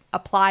he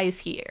applies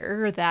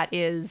here that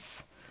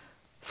is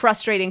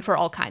frustrating for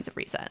all kinds of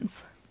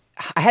reasons.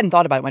 I hadn't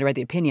thought about it when I read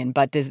the opinion,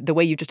 but the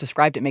way you just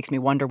described it makes me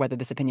wonder whether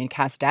this opinion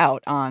cast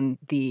doubt on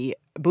the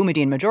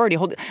Boumediene majority.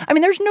 I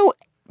mean, there's no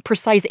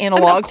precise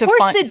analog to find. Of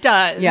course it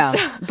does.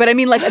 Yeah. But I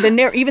mean,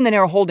 even the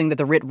narrow holding that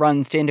the writ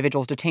runs to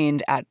individuals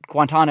detained at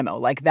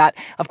Guantanamo, that,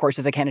 of course,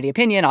 is a Kennedy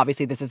opinion.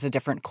 Obviously, this is a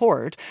different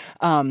court.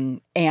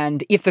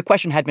 And if the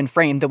question had been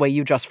framed the way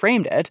you just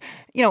framed it,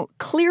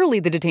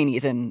 clearly the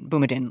detainees in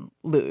Boumediene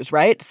lose,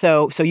 right?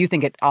 So you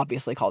think it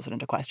obviously calls it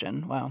into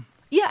question. Wow.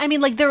 Yeah, I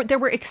mean, there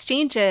were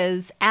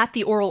exchanges at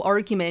the oral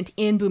argument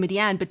in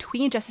Boumediene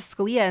between Justice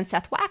Scalia and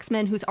Seth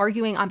Waxman, who's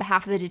arguing on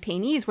behalf of the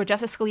detainees, where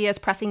Justice Scalia is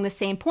pressing the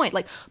same point.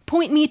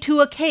 Point me to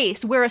a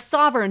case where a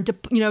sovereign,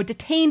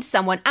 detained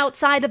someone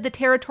outside of the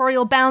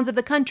territorial bounds of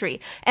the country,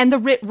 and the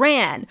writ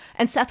ran.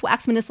 And Seth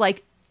Waxman is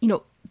like,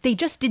 they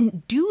just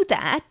didn't do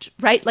that,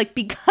 right?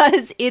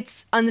 Because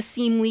it's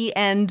unseemly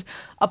and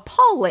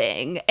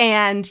appalling.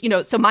 And,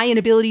 so my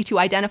inability to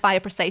identify a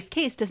precise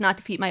case does not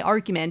defeat my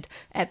argument.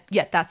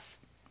 Yet that's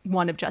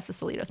one of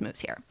Justice Alito's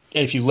moves here.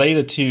 And if you lay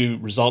the two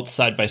results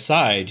side by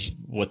side,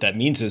 what that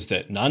means is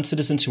that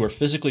non-citizens who are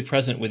physically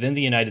present within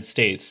the United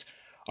States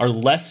are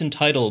less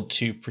entitled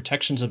to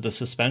protections of the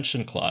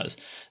suspension clause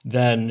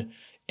than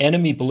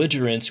enemy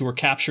belligerents who were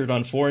captured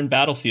on foreign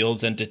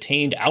battlefields and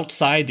detained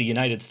outside the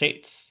United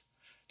States.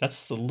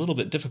 That's a little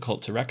bit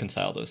difficult to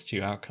reconcile those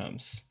two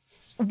outcomes.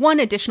 one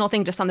additional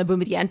thing just on the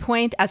Boumediene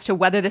point as to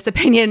whether this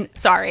opinion,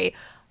 sorry,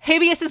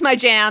 habeas is my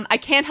jam. I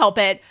can't help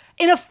it.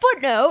 In a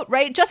footnote,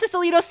 right, Justice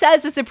Alito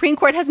says the Supreme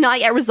Court has not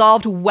yet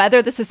resolved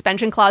whether the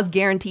suspension clause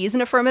guarantees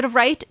an affirmative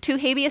right to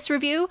habeas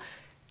review.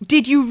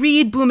 Did you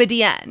read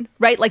Boumediene,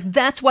 right? Like,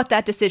 that's what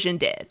that decision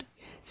did.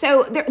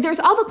 So there's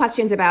all the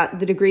questions about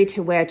the degree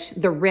to which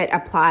the writ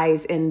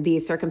applies in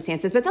these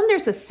circumstances. But then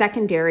there's a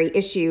secondary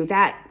issue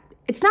that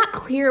it's not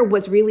clear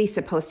was really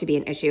supposed to be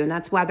an issue, and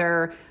that's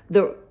whether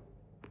the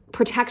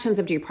protections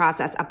of due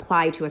process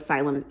apply to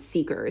asylum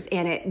seekers.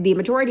 And the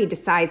majority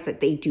decides that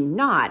they do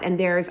not. And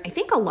there's, I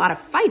think, a lot of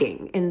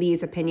fighting in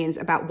these opinions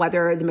about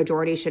whether the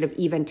majority should have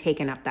even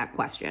taken up that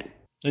question.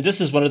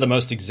 This is one of the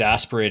most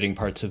exasperating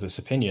parts of this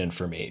opinion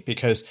for me,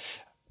 because,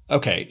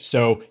 okay,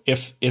 so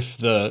if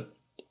the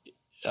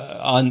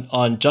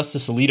on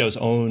Justice Alito's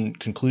own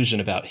conclusion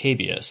about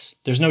habeas,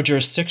 there's no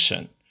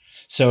jurisdiction.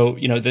 So,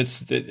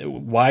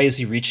 why is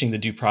he reaching the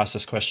due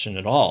process question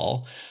at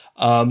all?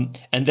 And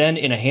then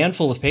in a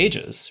handful of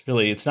pages,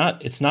 really, it's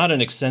not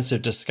an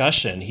extensive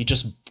discussion. He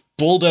just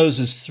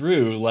bulldozes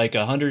through like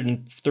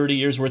 130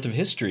 years worth of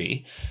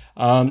history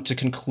to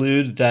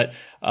conclude that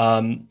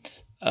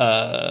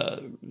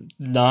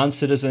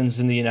non-citizens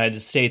in the United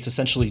States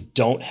essentially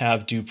don't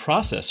have due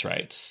process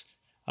rights.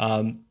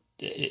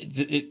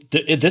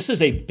 This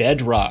is a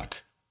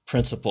bedrock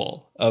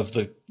principle of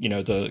the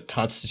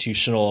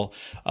constitutional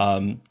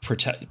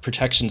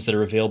protections that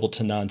are available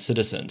to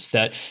non-citizens,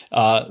 that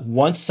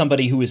once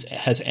somebody who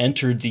has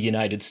entered the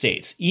United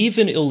States,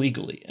 even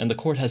illegally, and the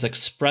court has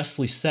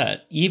expressly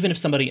said, even if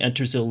somebody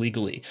enters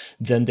illegally,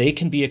 then they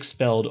can be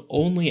expelled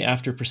only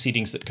after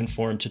proceedings that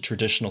conform to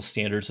traditional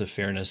standards of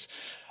fairness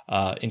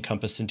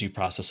encompassed in due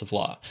process of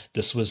law.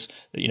 This was,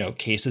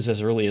 cases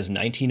as early as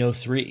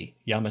 1903,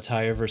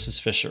 Yamataya versus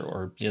Fisher,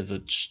 or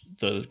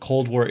the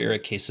Cold War era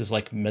cases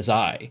like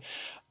Mazzei.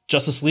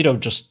 Justice Alito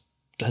just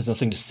has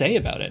nothing to say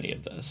about any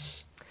of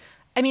this.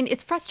 I mean,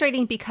 it's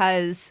frustrating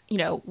because,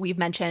 we've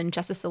mentioned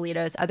Justice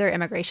Alito's other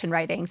immigration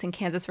writings in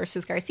Kansas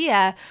versus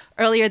Garcia.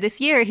 Earlier this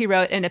year, he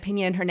wrote an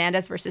opinion,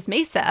 Hernandez versus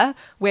Mesa,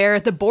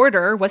 where the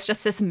border was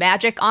just this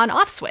magic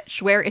on-off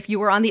switch, where if you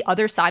were on the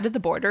other side of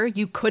the border,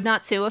 you could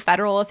not sue a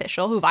federal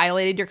official who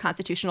violated your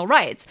constitutional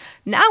rights.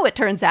 Now it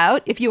turns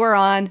out, if you are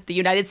on the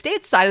United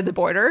States side of the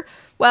border,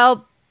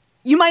 well,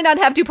 you might not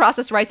have due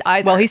process rights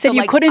either. Well, he said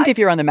you couldn't if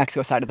you're on the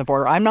Mexico side of the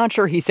border. I'm not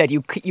sure he said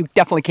you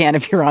definitely can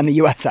if you're on the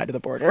U.S. side of the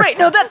border. Right.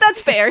 No,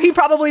 that's fair. He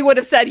probably would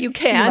have said you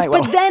can't.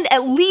 But then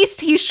at least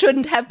he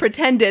shouldn't have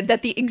pretended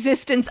that the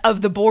existence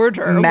of the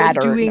border was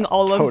doing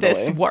all of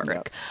this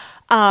work.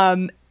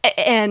 Yep.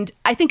 And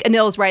I think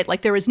Anil's right.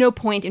 Like, there is no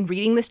point in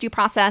reading this due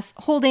process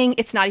holding.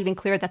 It's not even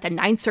clear that the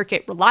Ninth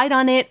Circuit relied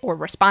on it or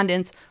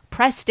respondents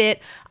pressed it.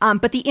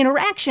 But the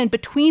interaction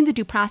between the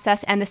due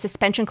process and the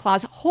suspension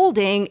clause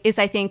holding is,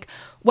 I think,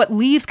 what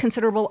leaves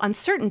considerable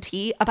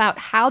uncertainty about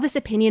how this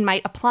opinion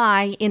might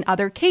apply in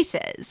other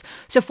cases.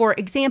 So, for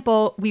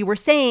example, we were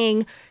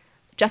saying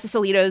Justice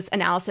Alito's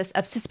analysis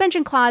of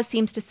suspension clause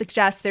seems to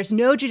suggest there's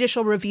no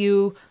judicial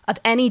review of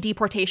any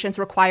deportations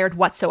required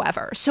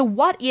whatsoever. So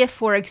what if,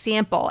 for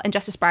example, and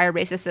Justice Breyer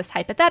raises this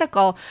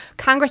hypothetical,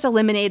 Congress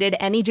eliminated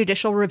any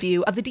judicial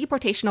review of the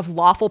deportation of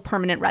lawful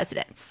permanent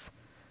residents,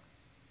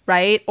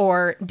 right?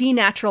 Or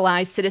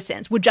denaturalized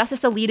citizens? Would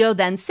Justice Alito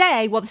then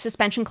say, well, the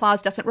suspension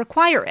clause doesn't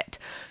require it?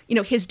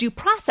 His due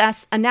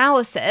process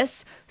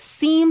analysis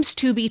seems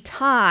to be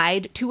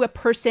tied to a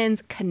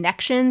person's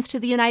connections to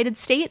the United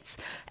States.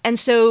 And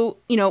so,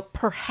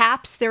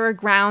 perhaps there are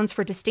grounds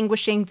for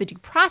distinguishing the due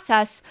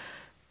process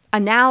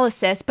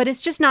analysis, but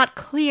it's just not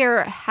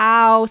clear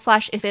how /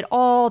 if at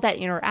all that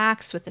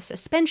interacts with the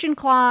suspension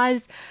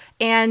clause.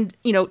 And,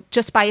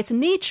 just by its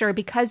nature,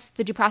 because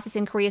the due process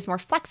inquiry is more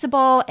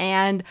flexible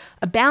and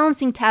a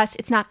balancing test,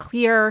 it's not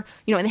clear,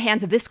 in the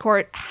hands of this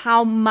court,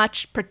 how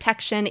much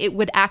protection it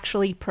would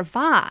actually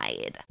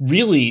provide.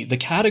 Really, the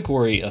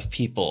category of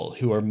people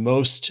who are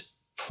most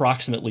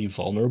proximately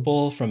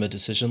vulnerable from a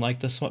decision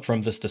like this one,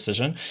 from this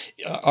decision,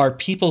 are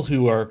people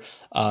who are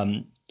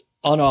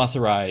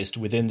unauthorized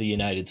within the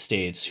United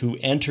States, who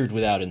entered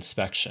without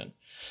inspection.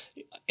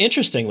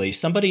 Interestingly,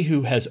 somebody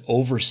who has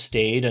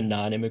overstayed a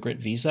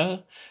non-immigrant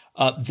visa,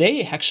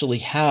 they actually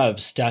have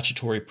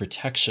statutory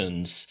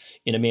protections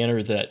in a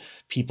manner that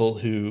people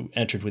who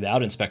entered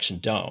without inspection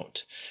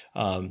don't.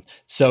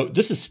 So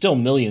this is still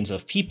millions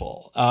of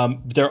people.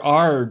 There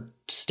are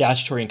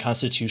statutory and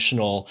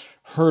constitutional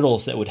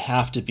hurdles that would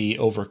have to be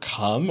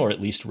overcome, or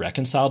at least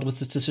reconciled with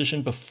this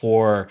decision,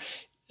 before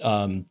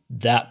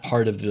that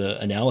part of the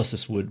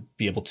analysis would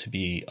be able to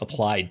be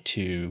applied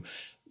to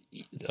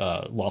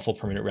lawful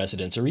permanent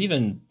residents, or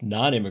even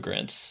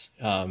non-immigrants,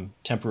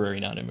 temporary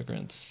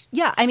non-immigrants.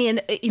 Yeah, I mean,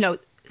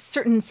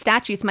 certain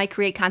statutes might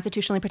create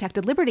constitutionally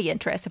protected liberty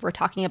interests if we're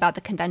talking about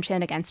the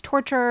Convention Against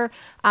Torture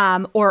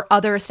or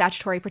other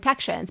statutory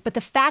protections. But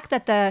the fact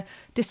that the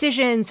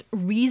decision's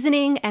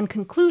reasoning and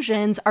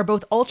conclusions are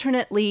both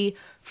alternately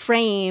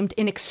framed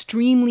in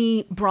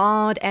extremely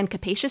broad and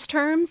capacious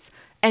terms,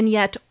 and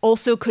yet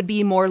also could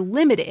be more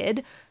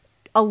limited,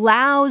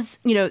 allows,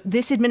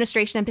 this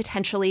administration and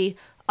potentially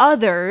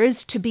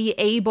others to be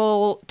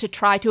able to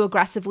try to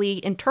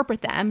aggressively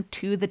interpret them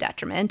to the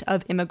detriment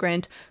of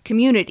immigrant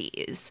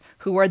communities,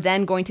 who are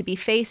then going to be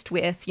faced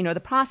with, the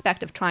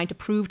prospect of trying to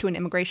prove to an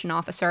immigration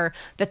officer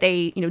that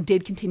they,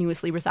 did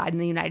continuously reside in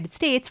the United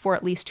States for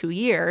at least 2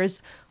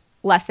 years,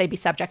 lest they be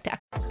subject to.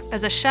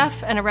 As a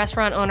chef and a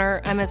restaurant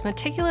owner, I'm as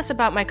meticulous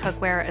about my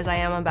cookware as I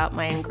am about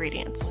my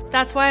ingredients.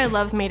 That's why I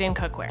love Made in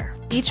Cookware.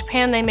 Each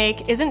pan they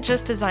make isn't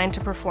just designed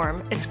to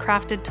perform, it's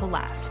crafted to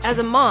last. As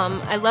a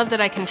mom, I love that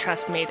I can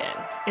trust Made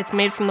In. It's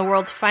made from the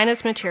world's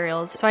finest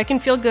materials, so I can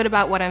feel good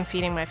about what I'm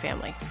feeding my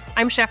family.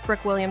 I'm Chef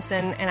Brooke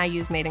Williamson, and I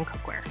use Made in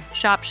Cookware.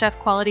 Shop chef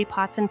quality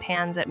pots and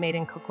pans at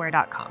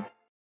madeincookware.com.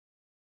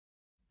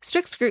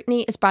 Strict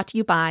Scrutiny is brought to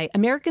you by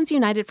Americans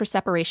United for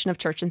Separation of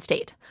Church and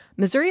State.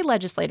 Missouri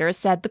legislators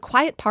said the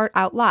quiet part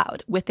out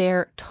loud with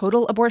their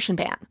total abortion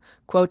ban.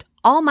 Quote,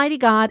 Almighty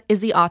God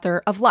is the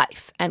author of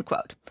life, end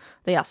quote.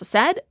 They also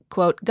said,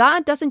 quote,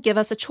 God doesn't give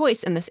us a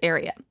choice in this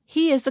area.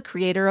 He is the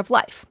creator of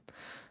life.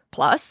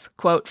 Plus,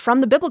 quote,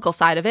 from the biblical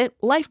side of it,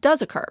 life does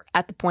occur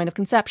at the point of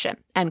conception,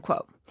 end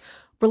quote.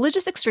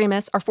 Religious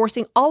extremists are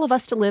forcing all of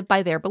us to live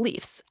by their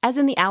beliefs, as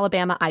in the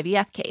Alabama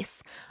IVF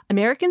case.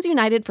 Americans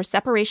United for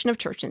Separation of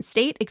Church and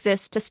State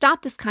exists to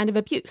stop this kind of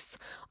abuse.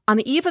 On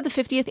the eve of the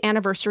 50th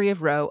anniversary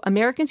of Roe,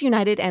 Americans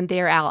United and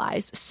their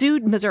allies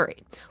sued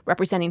Missouri,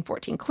 representing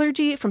 14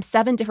 clergy from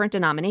 7 different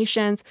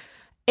denominations.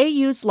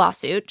 AU's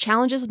lawsuit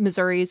challenges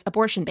Missouri's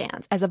abortion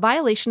bans as a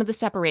violation of the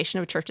separation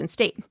of church and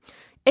state.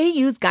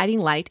 AU's guiding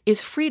light is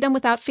freedom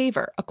without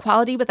favor,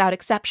 equality without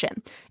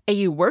exception.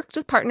 AU works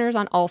with partners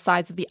on all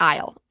sides of the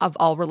aisle, of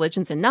all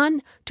religions and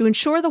none, to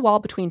ensure the wall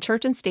between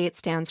church and state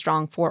stands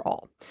strong for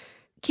all.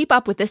 Keep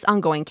up with this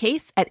ongoing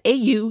case at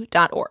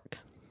au.org.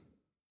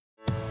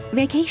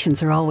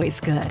 Vacations are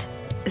always good.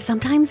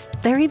 Sometimes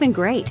they're even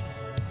great.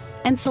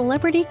 And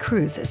Celebrity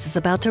Cruises is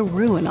about to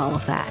ruin all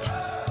of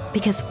that.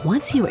 Because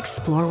once you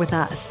explore with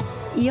us,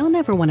 you'll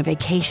never want a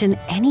vacation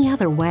any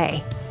other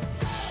way.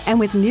 And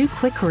with new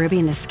Quick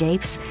Caribbean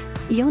Escapes,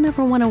 you'll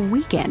never want a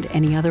weekend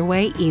any other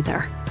way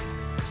either.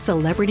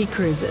 Celebrity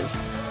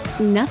Cruises.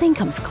 Nothing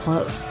comes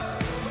close.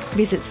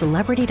 Visit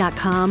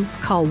Celebrity.com,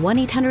 call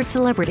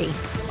 1-800-CELEBRITY,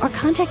 or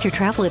contact your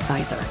travel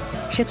advisor.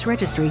 Ships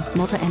Registry,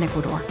 Malta and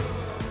Ecuador.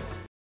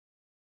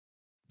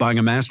 Buying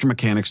a Master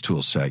Mechanics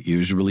tool set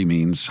usually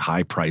means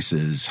high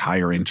prices,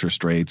 higher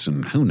interest rates,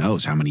 and who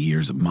knows how many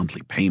years of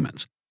monthly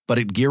payments. But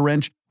at Gear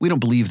Wrench, we don't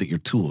believe that your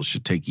tools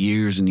should take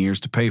years and years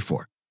to pay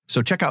for.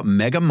 So check out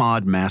Mega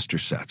Mod Master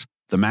Sets,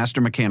 the Master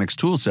Mechanics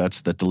tool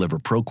sets that deliver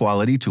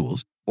pro-quality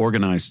tools,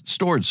 organized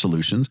storage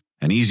solutions,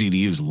 an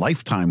easy-to-use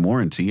lifetime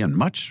warranty, and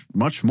much,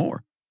 much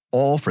more.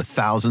 All for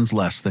thousands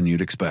less than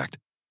you'd expect.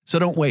 So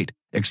don't wait.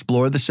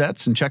 Explore the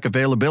sets and check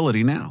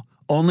availability now.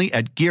 Only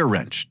at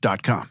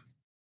GearWrench.com.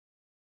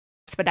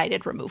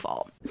 Expedited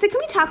removal. So can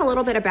we talk a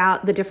little bit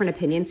about the different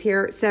opinions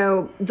here?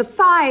 So the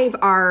 5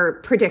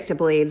 are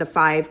predictably the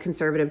 5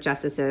 conservative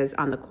justices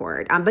on the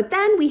court. But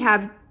then we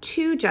have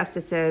 2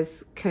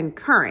 justices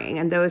concurring,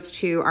 and those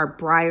 2 are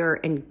Breyer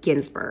and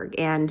Ginsburg.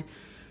 And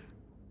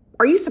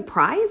are you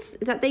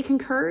surprised that they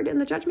concurred in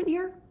the judgment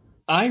here?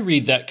 I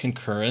read that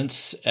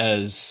concurrence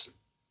as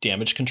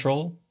damage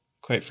control,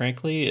 quite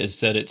frankly,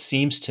 is that it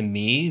seems to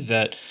me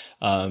that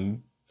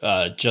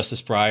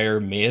Justice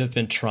Breyer may have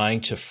been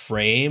trying to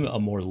frame a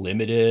more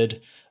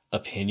limited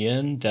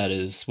opinion that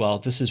is, well,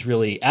 this is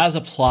really as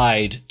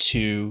applied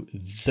to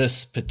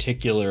this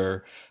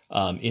particular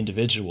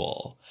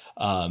individual,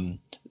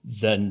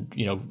 than,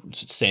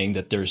 saying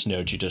that there's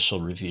no judicial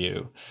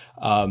review.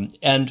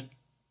 And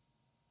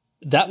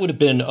that would have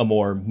been a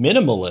more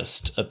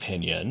minimalist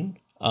opinion.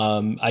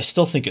 I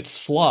still think it's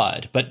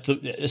flawed, but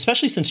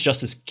especially since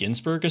Justice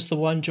Ginsburg is the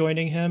one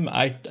joining him,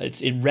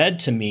 it read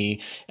to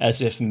me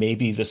as if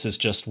maybe this is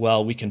just,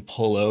 well, we can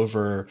pull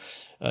over,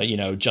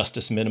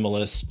 Justice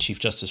Minimalist Chief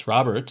Justice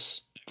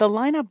Roberts. The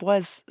lineup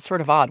was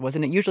sort of odd,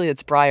 wasn't it? Usually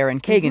it's Breyer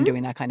and Kagan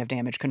doing that kind of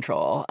damage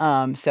control.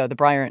 So the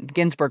Breyer and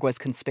Ginsburg was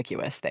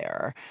conspicuous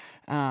there.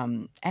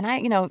 And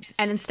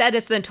instead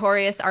it's the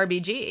notorious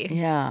RBG.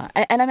 Yeah.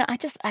 And I mean,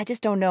 I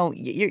just don't know.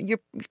 You're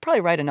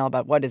probably right, Anil,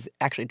 about what is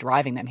actually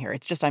driving them here.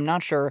 It's just, I'm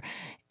not sure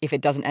if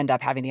it doesn't end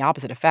up having the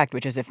opposite effect,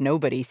 which is if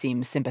nobody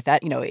seems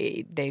sympathetic,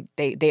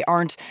 they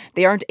aren't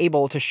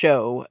able to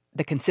show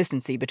the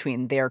consistency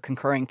between their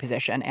concurring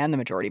position and the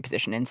majority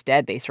position.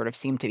 Instead, they sort of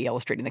seem to be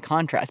illustrating the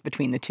contrast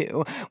between the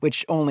two,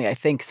 which only, I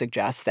think,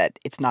 suggests that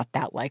it's not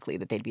that likely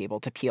that they'd be able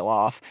to peel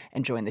off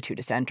and join the 2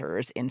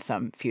 dissenters in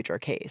some future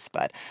case.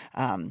 But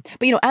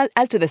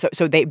as to this,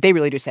 so they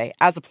really do say,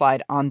 as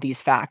applied on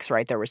these facts,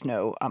 right, there was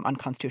no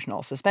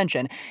unconstitutional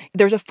suspension.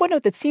 There's a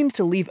footnote that seems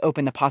to leave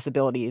open the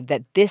possibility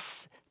that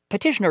this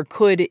petitioner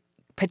could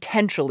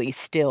potentially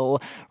still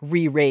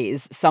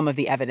re-raise some of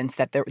the evidence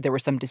that there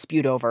was some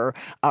dispute over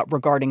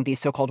regarding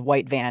these so-called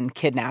white van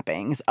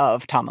kidnappings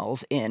of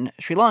Tamils in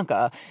Sri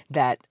Lanka.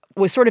 That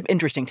was sort of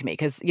interesting to me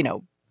because,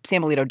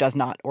 Sam Alito does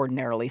not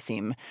ordinarily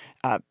seem,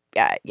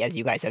 as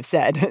you guys have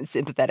said,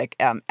 sympathetic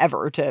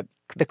ever to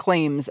the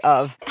claims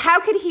of. How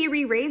could he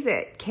re-raise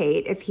it,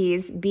 Kate, if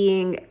he's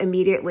being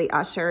immediately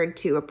ushered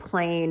to a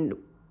plane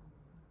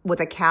with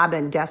a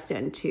cabin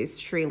destined to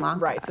Sri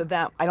Lanka? Right. So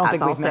that, I don't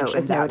think we've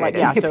mentioned that. Like,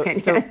 yeah.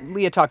 So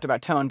Leah talked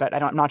about tone, but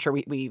I'm not sure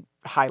we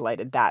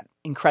highlighted that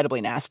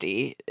incredibly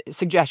nasty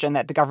suggestion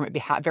that the government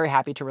would be very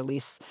happy to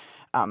release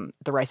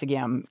the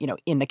Raisingam,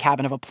 in the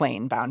cabin of a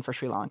plane bound for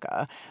Sri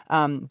Lanka.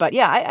 But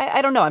yeah,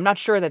 I don't know. I'm not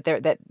sure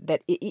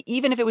that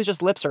even if it was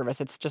just lip service,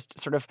 it's just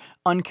sort of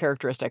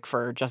uncharacteristic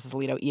for Justice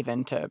Alito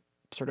even to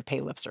sort of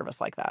pay lip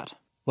service like that.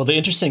 Well, other thing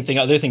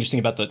interesting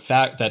about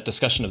that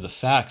discussion of the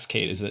facts,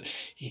 Kate, is that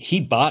he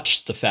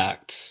botched the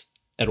facts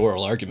at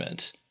oral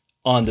argument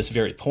on this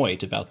very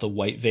point about the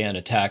white van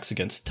attacks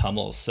against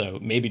Tamils. So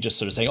maybe just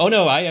sort of saying, oh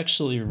no,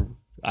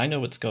 I know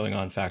what's going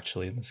on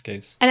factually in this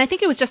case. And I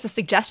think it was just a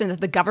suggestion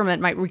that the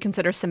government might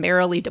reconsider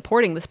summarily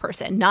deporting this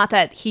person, not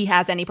that he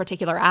has any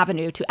particular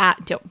avenue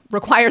to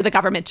require the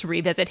government to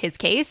revisit his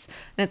case.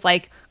 And it's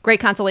like, great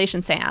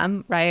consolation,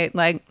 Sam, right?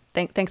 Like,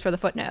 thanks for the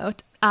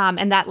footnote.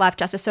 And that left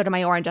Justice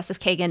Sotomayor and Justice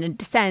Kagan in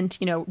dissent,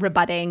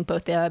 rebutting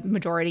both the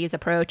majority's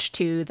approach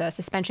to the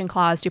suspension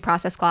clause, due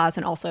process clause,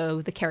 and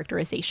also the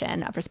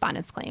characterization of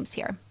respondents' claims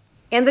here.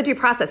 And the due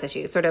process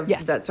issue,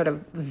 Yes. that sort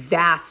of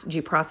vast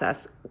due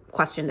process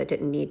question that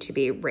didn't need to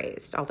be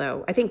raised.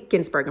 Although I think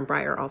Ginsburg and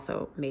Breyer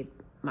also made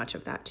much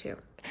of that too.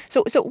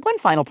 So one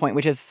final point,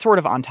 which is sort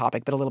of on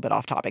topic, but a little bit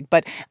off topic.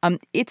 But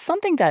it's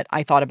something that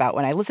I thought about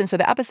when I listened. So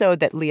the episode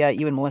that Leah,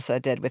 you and Melissa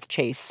did with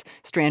Chase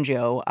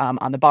Strangio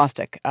on the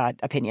Bostock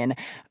opinion,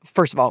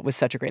 first of all, was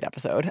such a great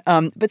episode.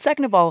 But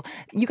second of all,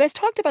 you guys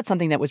talked about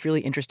something that was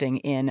really interesting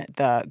in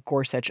the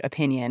Gorsuch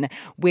opinion,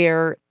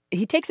 where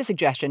he takes a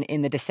suggestion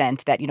in the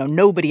dissent that,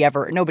 nobody in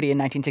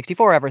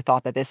 1964 ever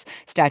thought that this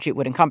statute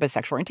would encompass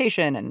sexual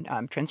orientation and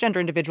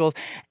transgender individuals,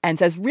 and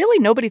says, really,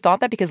 nobody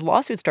thought that because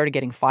lawsuits started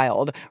getting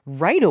filed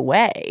right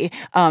away.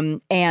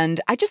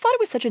 And I just thought it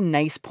was such a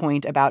nice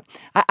point about,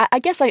 I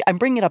guess I'm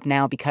bringing it up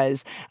now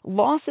because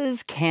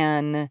losses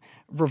can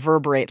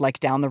reverberate like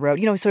down the road.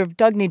 Sort of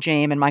Doug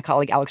Najame and my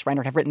colleague Alex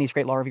Reinert have written these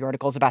great law review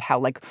articles about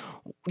how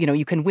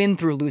you can win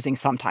through losing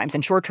sometimes,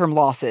 and short-term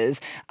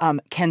losses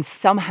can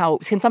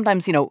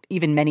sometimes,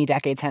 even many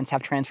decades hence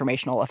have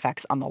transformational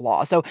effects on the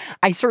law. So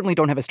I certainly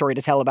don't have a story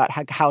to tell about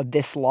how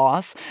this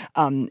loss,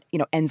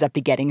 ends up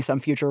begetting some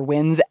future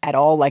wins at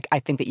all. Like,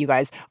 I think that you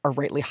guys are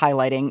rightly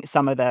highlighting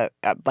some of the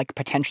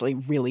potentially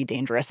really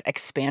dangerous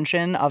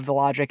expansion of the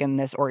logic in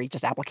this, or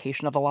just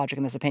application of the logic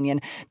in this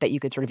opinion that you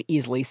could sort of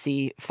easily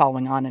see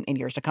following on in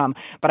years to come.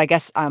 But I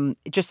guess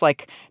just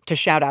like to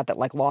shout out that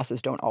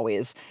losses don't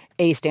always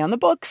stay on the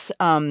books,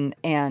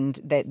 and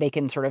that they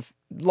can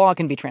law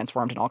can be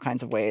transformed in all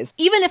kinds of ways.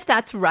 Even if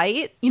that's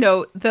right,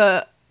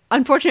 the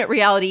unfortunate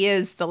reality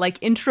is the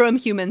interim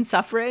human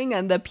suffering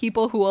and the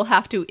people who will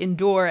have to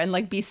endure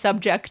and be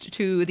subject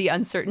to the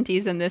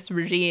uncertainties in this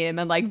regime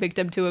and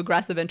victim to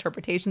aggressive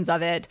interpretations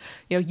of it.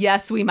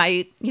 Yes, we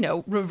might,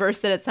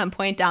 reverse it at some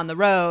point down the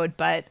road,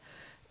 but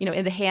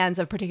in the hands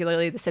of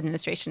particularly this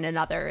administration and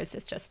others,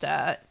 it's just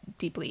a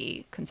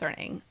deeply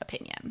concerning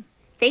opinion.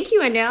 Thank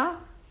you, Anil.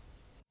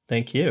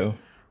 Thank you.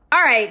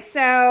 All right,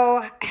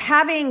 so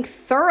having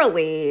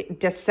thoroughly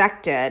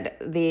dissected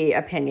the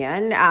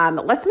opinion,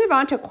 let's move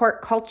on to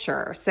court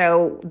culture.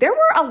 So there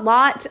were a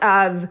lot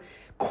of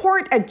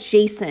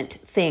court-adjacent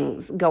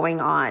things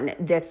going on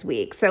this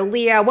week. So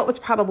Leah, what was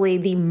probably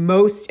the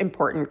most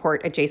important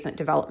court-adjacent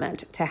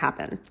development to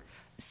happen?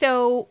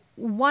 So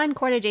one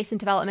court-adjacent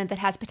development that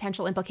has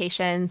potential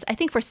implications, I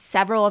think, for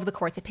several of the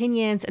court's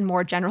opinions and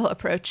more general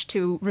approach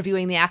to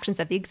reviewing the actions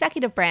of the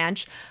executive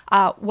branch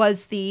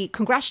was the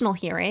congressional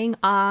hearing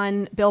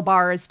on Bill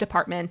Barr's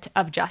Department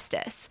of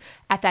Justice.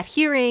 At that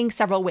hearing,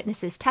 several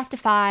witnesses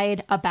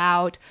testified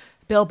about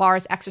Bill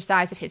Barr's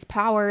exercise of his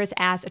powers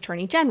as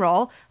Attorney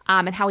General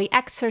and how he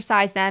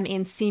exercised them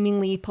in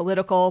seemingly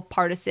political,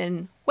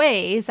 partisan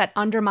ways that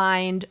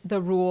undermined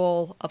the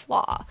rule of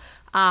law.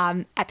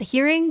 At the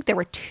hearing, there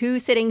were 2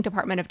 sitting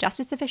Department of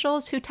Justice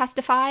officials who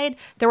testified.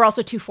 There were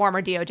also 2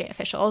 former DOJ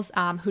officials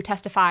who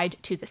testified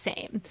to the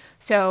same.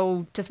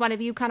 So does one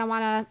of you kind of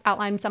want to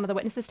outline some of the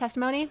witnesses'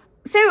 testimony?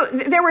 So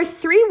there were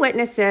 3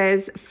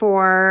 witnesses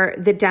for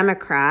the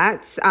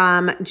Democrats.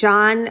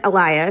 John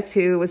Elias,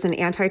 who was an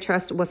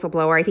antitrust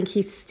whistleblower. I think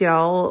he's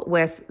still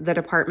with the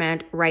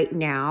department right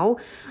now.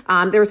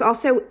 There was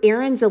also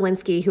Aaron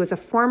Zielinski, who was a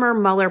former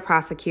Mueller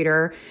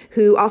prosecutor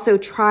who also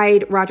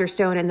tried Roger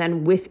Stone and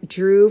then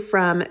withdrew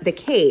from the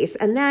case.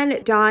 And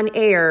then Don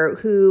Ayer,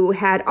 who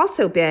had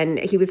also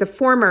he was a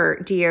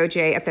former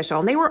DOJ official,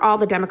 and they were all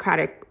the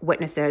Democratic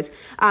witnesses.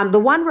 The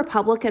one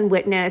Republican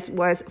witness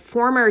was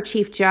former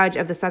Chief Judge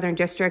of the Southern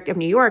District of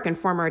New York and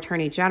former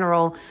Attorney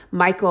General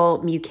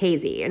Michael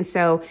Mukasey. And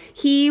so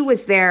he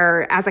was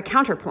there as a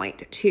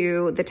counterpoint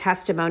to the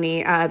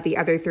testimony of the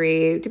other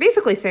 3 to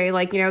basically say,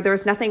 there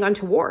was nothing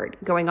untoward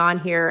going on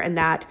here, and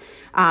that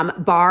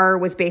Barr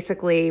was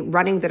basically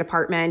running the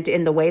department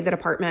in the way the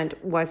department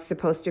was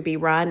supposed to be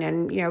run.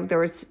 And, there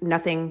was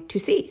nothing to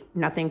see,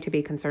 nothing to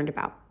be concerned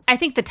about. I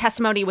think the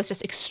testimony was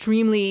just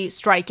extremely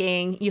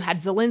striking. You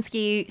had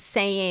Zelensky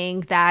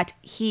saying that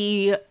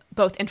he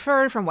both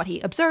inferred from what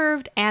he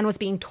observed and was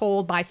being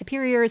told by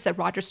superiors that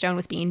Roger Stone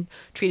was being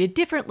treated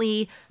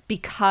differently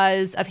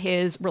because of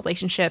his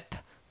relationship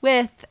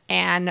with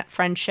and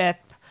friendship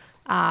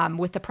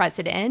with the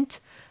president.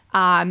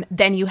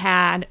 Then you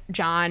had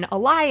John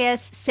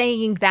Elias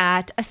saying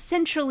that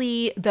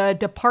essentially the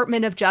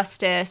Department of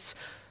Justice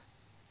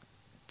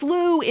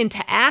flew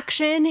into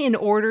action in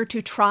order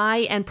to try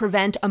and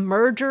prevent a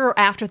merger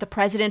after the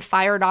president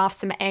fired off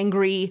some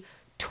angry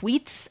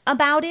tweets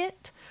about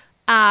it.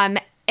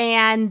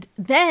 And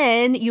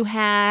then you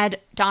had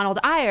Donald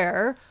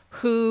Iyer,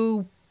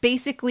 who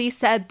basically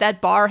said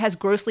that Barr has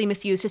grossly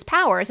misused his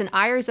powers. And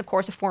Iyer is, of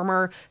course, a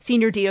former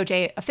senior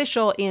DOJ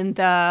official in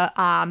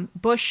the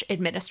Bush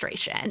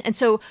administration. And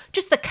so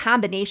just the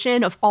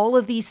combination of all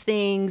of these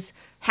things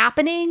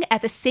happening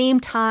at the same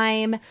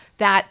time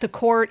that the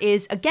court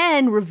is,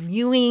 again,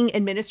 reviewing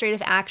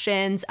administrative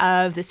actions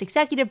of this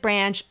executive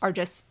branch are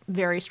just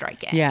very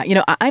striking. Yeah,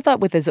 I thought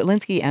with the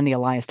Zelensky and the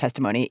Elias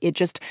testimony, it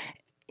just,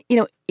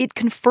 it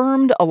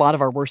confirmed a lot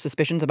of our worst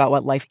suspicions about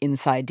what life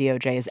inside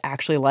DOJ is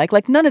actually like.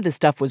 Like, none of this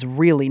stuff was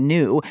really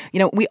new.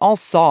 We all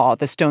saw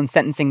the Stone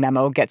sentencing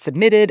memo get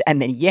submitted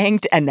and then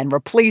yanked and then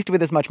replaced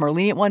with this much more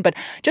lenient one. But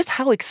just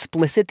how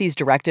explicit these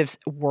directives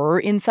were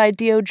inside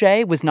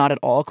DOJ was not at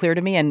all clear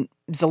to me. And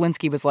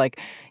Zelensky was like,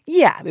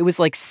 yeah, it was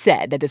like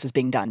said that this was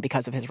being done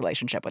because of his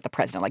relationship with the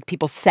president. Like,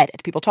 people said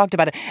it. People talked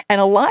about it.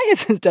 And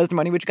Elias's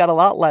testimony, which got a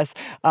lot less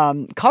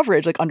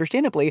coverage, like,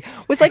 understandably,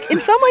 was like, in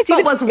some ways,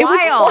 it was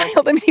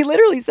wild. I mean, he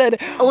literally said,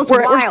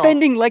 we're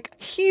spending like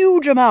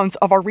huge amounts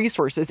of our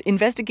resources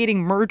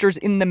investigating mergers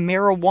in the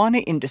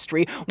marijuana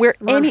industry, where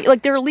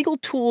there are legal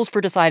tools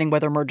for deciding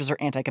whether mergers are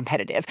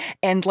anti-competitive.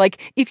 And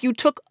like, if you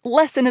took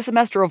less than a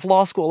semester of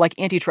law school, like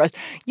antitrust,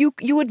 you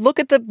would look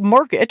at the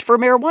market for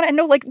marijuana and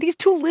know, like, these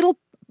two little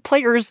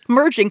players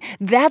merging,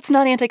 that's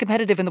not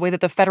anti-competitive in the way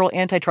that the federal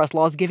antitrust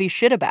laws give a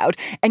shit about.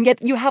 And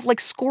yet you have like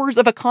scores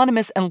of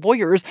economists and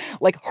lawyers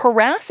like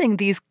harassing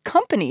these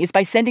companies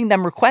by sending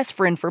them requests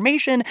for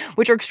information,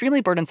 which are extremely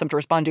burdensome to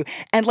respond to.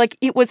 And like,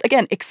 it was,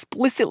 again,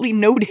 explicitly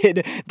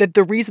noted that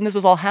the reason this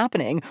was all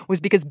happening was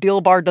because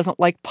Bill Barr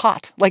doesn't like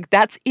pot. Like,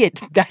 that's it.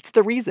 That's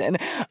the reason.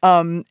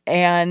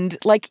 And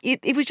like,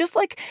 it was just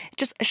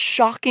a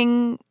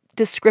shocking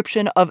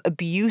description of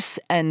abuse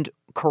and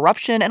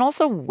corruption and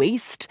also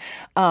waste.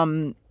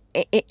 And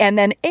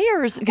then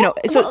Ayers, you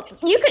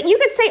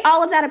could say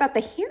all of that about the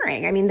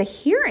hearing. I mean, the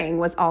hearing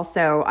was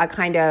also a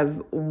kind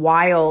of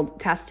wild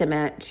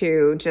testament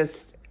to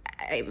just,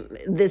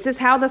 this is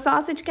how the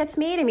sausage gets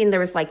made. I mean, there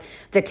was like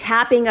the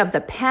tapping of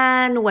the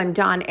pen when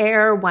Don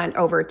Ayer went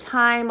over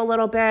time a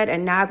little bit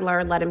and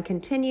Nadler let him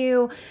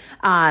continue.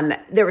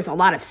 There was a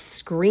lot of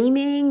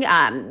screaming.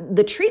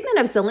 The treatment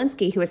of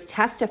Zelensky, who was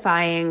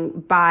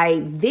testifying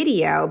by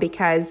video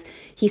because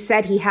he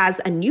said he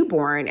has a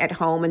newborn at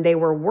home and they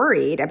were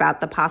worried about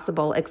the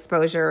possible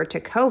exposure to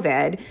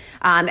COVID.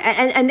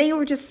 And they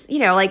were just,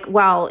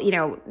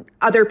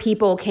 other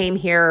people came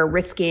here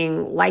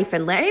risking life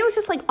and limb. It was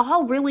just like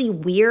all really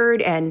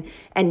weird and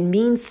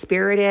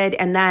mean-spirited.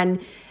 And then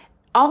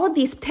all of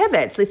these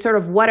pivots, these sort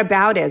of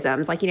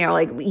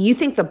whataboutisms, you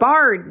think the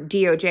Barr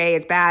DOJ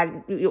is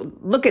bad.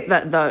 Look at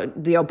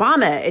the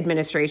Obama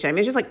administration. I mean,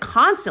 it's just like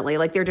constantly,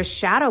 like they're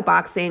just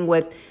shadowboxing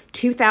with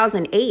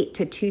 2008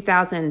 to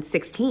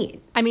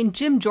 2016. I mean,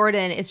 Jim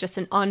Jordan is just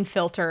an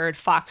unfiltered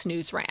Fox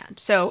News rant.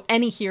 So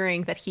any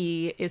hearing that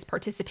he is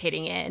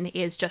participating in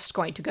is just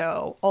going to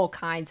go all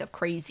kinds of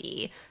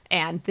crazy.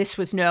 And this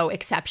was no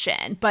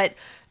exception. But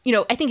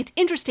I think it's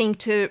interesting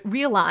to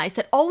realize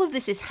that all of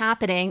this is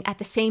happening at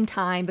the same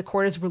time the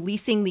court is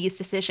releasing these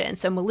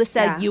decisions. So,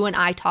 Melissa, you and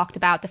I talked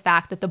about the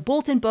fact that the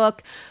Bolton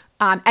book,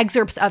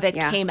 excerpts of it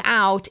came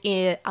out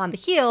on the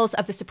heels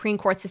of the Supreme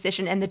Court's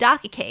decision in the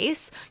DACA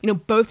case.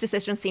 Both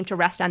decisions seem to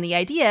rest on the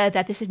idea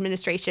that this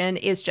administration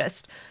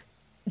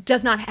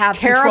does not have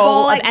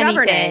control of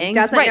anything.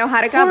 Doesn't know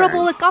how to govern.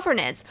 Horrible at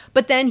governance.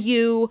 But then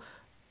you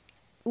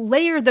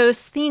layer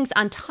those things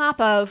on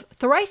top of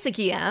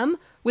Thuraissigiam,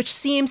 which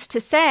seems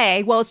to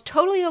say, well, it's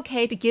totally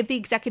okay to give the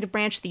executive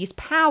branch these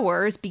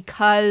powers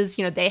because,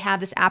 they have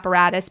this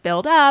apparatus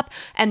built up,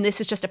 and this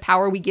is just a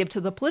power we give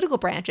to the political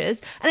branches.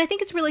 And I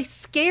think it's really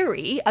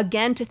scary,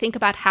 again, to think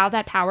about how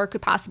that power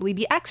could possibly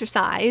be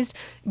exercised,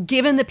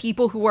 given the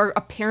people who are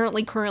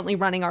apparently currently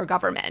running our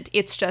government.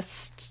 It's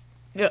just...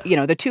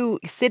 The two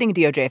sitting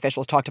DOJ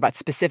officials talked about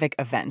specific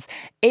events.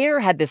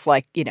 Ayer had this,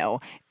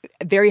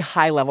 very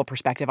high-level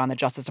perspective on the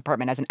Justice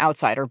Department as an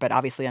outsider, but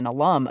obviously an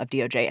alum of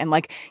DOJ.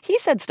 And, he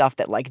said stuff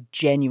that,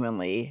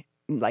 genuinely,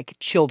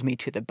 chilled me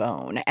to the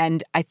bone.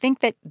 And I think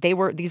that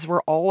these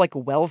were all,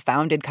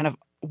 well-founded kind of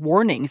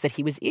warnings that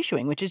he was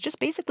issuing, which is just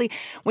basically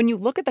when you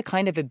look at the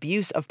kind of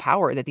abuse of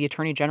power that the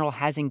Attorney General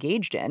has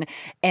engaged in,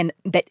 and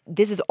that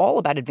this is all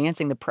about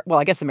advancing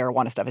I guess the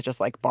marijuana stuff is just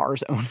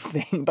Barr's own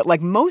thing, but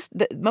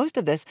much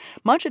of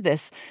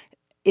this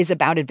is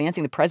about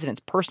advancing the president's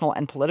personal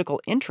and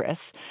political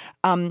interests.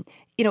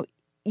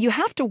 You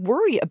have to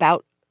worry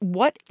about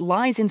what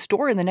lies in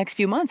store in the next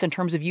few months in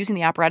terms of using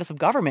the apparatus of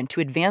government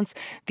to advance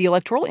the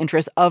electoral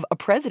interests of a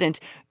president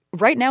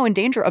right now in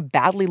danger of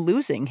badly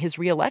losing his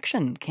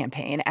reelection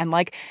campaign. And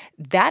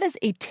that is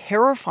a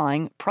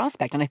terrifying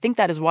prospect. And I think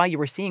that is why you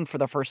were seeing for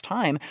the first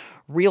time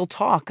real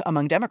talk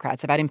among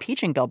Democrats about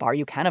impeaching Bill Barr.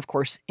 You can, of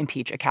course,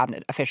 impeach a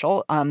cabinet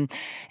official.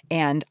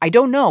 And I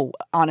don't know,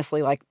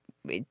 honestly,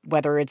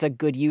 whether it's a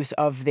good use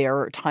of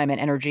their time and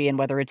energy and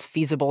whether it's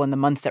feasible in the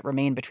months that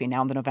remain between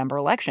now and the November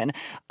election.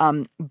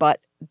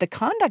 But the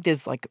conduct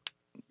is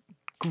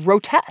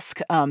grotesque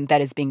that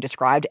is being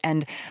described.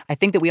 And I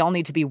think that we all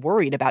need to be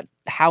worried about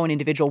how an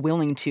individual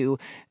willing to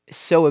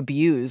so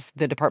abuse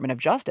the Department of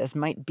Justice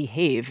might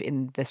behave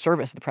in the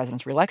service of the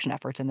president's reelection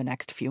efforts in the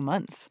next few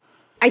months.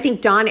 I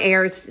think Don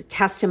Ayers'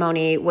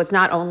 testimony was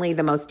not only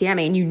the most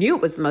damning, and you knew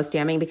it was the most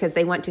damning because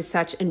they went to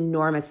such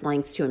enormous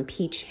lengths to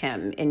impeach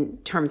him in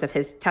terms of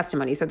his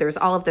testimony. So there's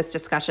all of this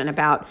discussion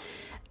about,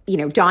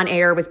 Don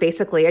Ayer was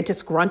basically a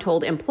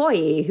disgruntled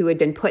employee who had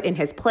been put in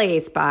his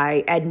place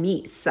by Ed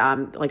Meese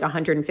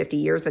 150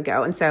 years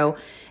ago. And so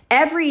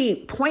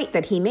every point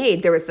that he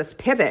made, there was this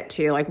pivot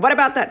to what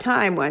about that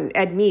time when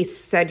Ed Meese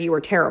said you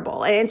were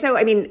terrible? And so,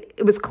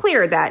 it was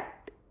clear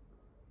that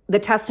the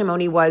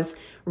testimony was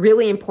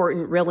really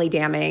important, really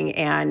damning,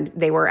 and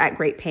they were at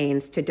great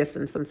pains to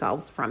distance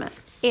themselves from it.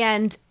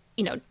 And,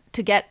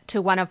 to get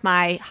to one of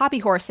my hobby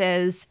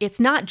horses, it's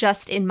not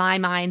just, in my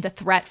mind, the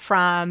threat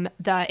from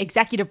the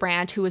executive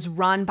branch who is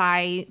run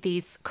by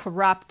these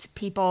corrupt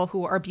people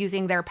who are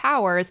abusing their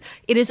powers.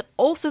 It is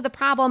also the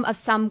problem of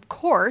some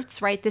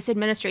courts, right, this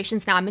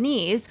administration's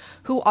nominees,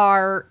 who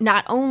are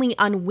not only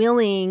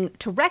unwilling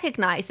to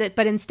recognize it,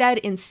 but instead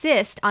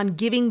insist on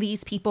giving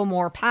these people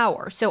more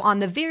power. So on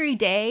the very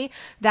day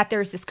that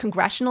there's this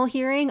congressional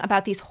hearing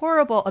about these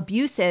horrible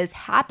abuses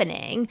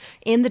happening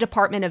in the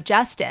Department of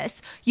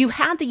Justice, you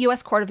had the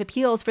U.S. Court of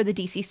Appeals for the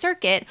D.C.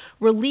 Circuit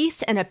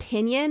release an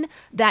opinion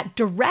that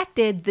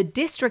directed the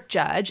district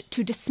judge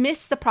to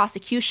dismiss the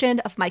prosecution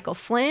of Michael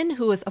Flynn,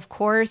 who is, of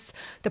course,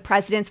 the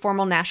president's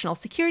former national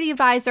security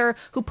advisor,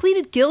 who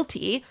pleaded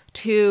guilty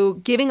to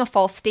giving a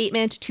false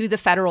statement to the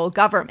federal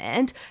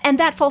government. And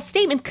that false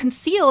statement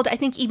concealed, I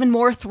think, even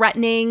more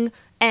threatening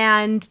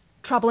and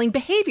troubling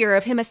behavior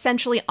of him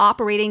essentially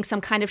operating some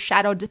kind of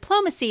shadow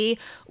diplomacy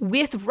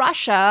with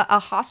Russia, a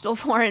hostile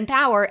foreign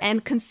power,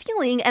 and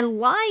concealing and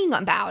lying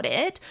about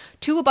it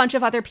to a bunch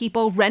of other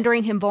people,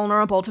 rendering him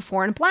vulnerable to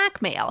foreign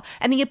blackmail.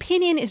 And the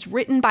opinion is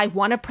written by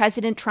one of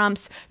President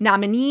Trump's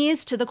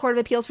nominees to the Court of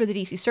Appeals for the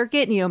D.C.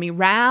 Circuit, Naomi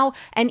Rao.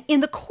 And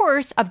in the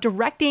course of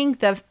directing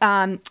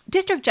the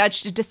district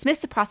judge to dismiss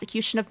the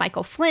prosecution of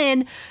Michael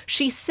Flynn,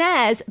 she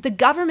says the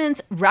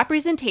government's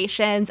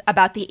representations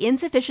about the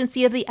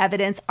insufficiency of the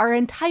evidence are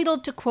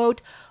entitled to,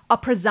 quote, a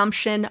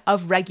presumption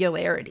of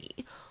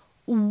regularity.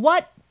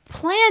 What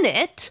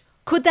planet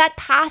could that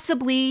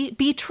possibly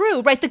be true,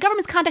 right? The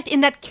government's conduct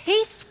in that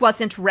case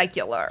wasn't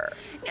regular.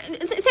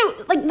 So,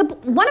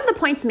 one of the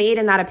points made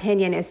in that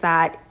opinion is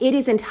that it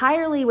is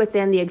entirely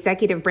within the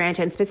executive branch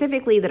and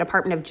specifically the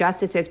Department of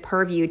Justice's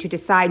purview to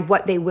decide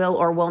what they will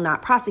or will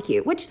not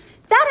prosecute, which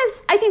that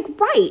is, I think,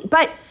 right,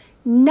 but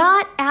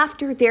not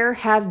after there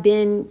have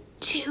been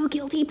 2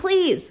 guilty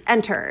pleas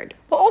entered.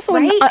 Well, also,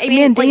 right?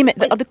 mandamus,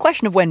 the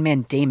question of when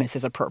mandamus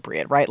is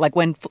appropriate, right?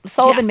 When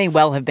Sullivan may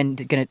well have been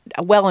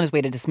well on his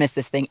way to dismiss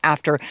this thing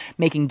after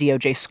making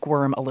DOJ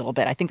squirm a little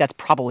bit. I think that's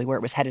probably where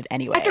it was headed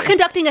anyway. After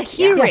conducting a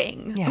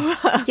hearing.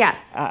 Yeah.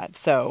 Yes.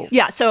 So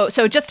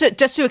just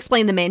to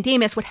explain the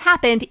mandamus, what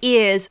happened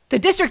is the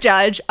district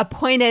judge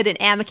appointed an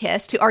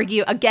amicus to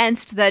argue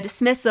against the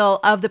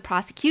dismissal of the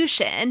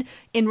prosecution.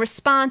 In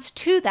response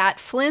to that,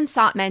 Flynn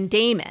sought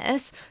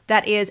mandamus,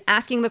 that is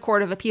asking the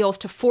Court of Appeals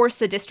to force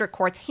the district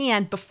court's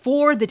hand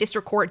before the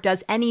district court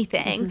does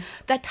anything.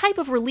 Mm-hmm. That type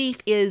of relief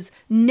is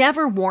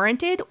never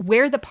warranted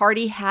where the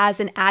party has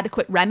an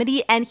adequate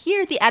remedy. And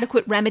here the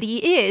adequate remedy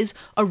is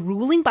a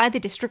ruling by the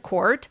district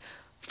court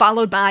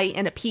followed by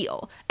an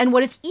appeal. And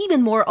what is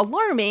even more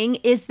alarming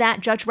is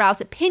that Judge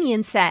Rao's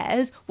opinion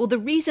says, well, the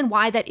reason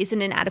why that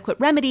isn't an adequate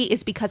remedy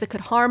is because it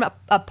could harm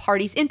a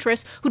party's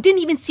interests who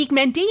didn't even seek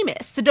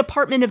mandamus, the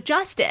Department of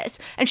Justice.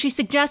 And she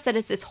suggests that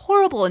it's this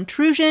horrible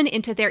intrusion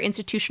into their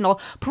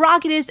institutional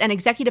prerogatives and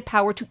executive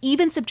power to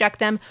even subject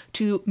them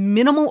to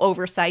minimal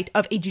oversight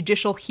of a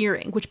judicial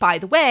hearing, which, by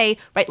the way,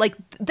 right,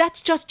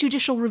 that's just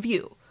judicial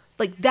review.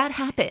 That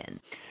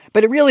happened.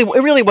 But it really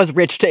was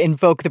rich to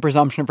invoke the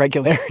presumption of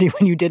regularity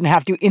when you didn't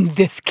have to in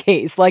this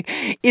case. Was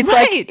it?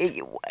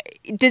 Well,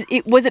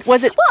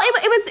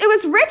 it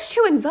was rich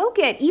to invoke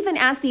it even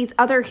as these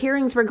other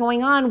hearings were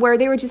going on, where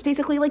they were just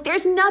basically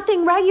there's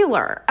nothing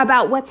regular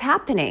about what's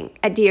happening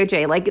at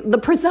DOJ. The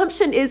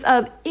presumption is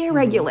of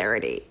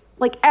irregularity.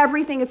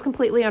 Everything is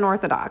completely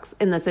unorthodox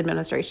in this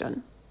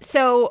administration.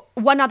 So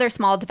one other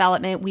small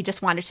development we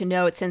just wanted to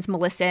note, since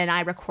Melissa and I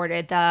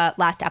recorded the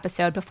last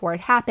episode before it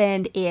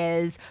happened,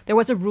 is there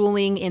was a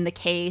ruling in the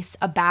case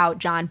about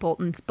John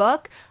Bolton's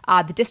book.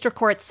 The district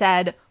court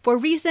said, for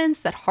reasons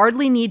that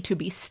hardly need to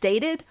be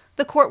stated,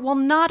 the court will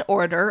not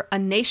order a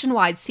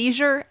nationwide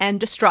seizure and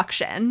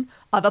destruction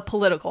of a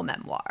political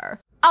memoir.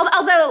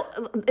 Although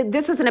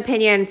this was an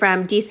opinion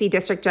from D.C.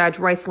 District Judge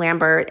Royce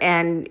Lambert,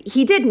 and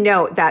he did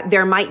note that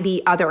there might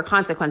be other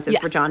consequences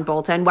for John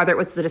Bolton, whether it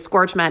was the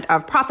disgorgement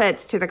of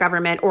profits to the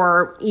government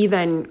or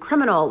even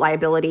criminal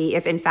liability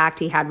if, in fact,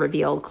 he had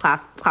revealed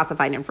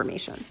classified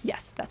information.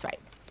 Yes, that's right.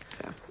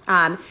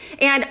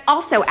 And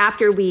also,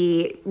 after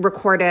we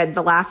recorded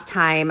the last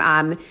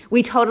time,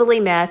 we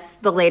totally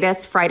missed the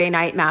latest Friday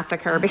Night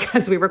Massacre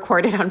because we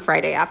recorded on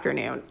Friday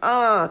afternoon.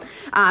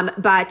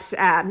 But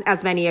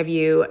as many of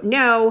you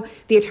know,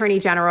 the Attorney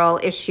General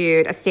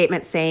issued a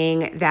statement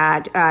saying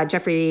that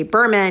Geoffrey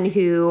Berman,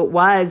 who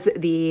was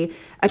the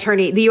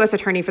U.S.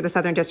 Attorney for the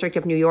Southern District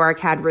of New York,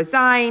 had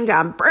resigned.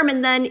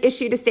 Berman then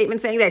issued a statement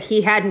saying that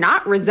he had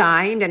not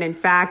resigned, and in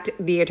fact,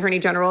 the Attorney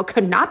General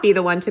could not be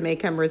the one to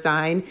make him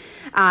resign.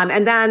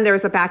 And then there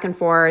was a back and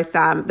forth.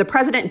 The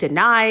president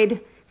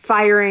denied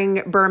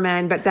firing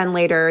Berman, but then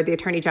later the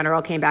Attorney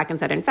General came back and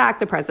said, in fact,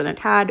 the president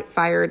had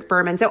fired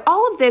Berman. So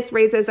all of this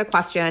raises a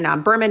question.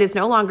 Berman is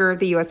no longer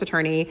the U.S.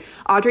 Attorney.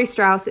 Audrey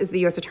Strauss is the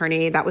U.S.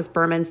 Attorney. That was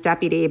Berman's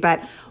deputy. But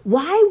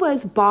why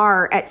was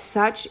Barr at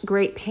such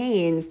great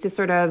pains to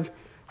sort of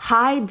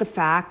hide the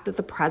fact that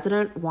the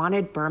president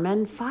wanted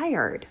Berman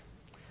fired?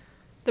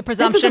 The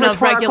presumption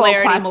of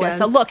regularity,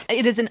 Melissa. Look,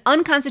 it is an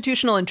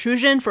unconstitutional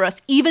intrusion for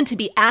us even to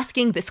be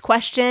asking this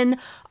question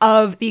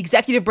of the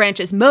executive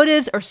branch's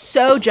motives, or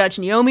so Judge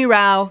Naomi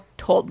Rao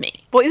told me.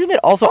 Well, isn't it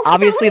also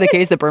obviously the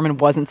case that Berman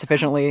wasn't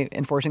sufficiently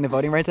enforcing the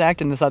Voting Rights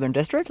Act in the Southern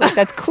District? Like,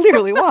 that's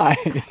clearly why.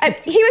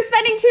 He was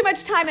spending too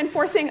much time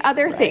enforcing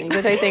other things,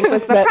 which I think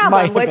was the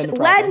problem, which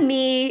led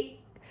me...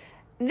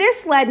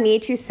 This led me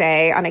to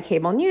say on a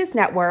cable news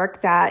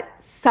network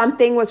that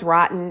something was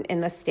rotten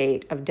in the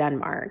state of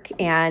Denmark.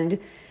 And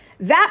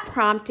that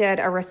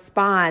prompted a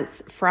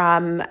response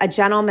from a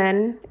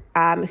gentleman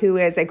who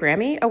is a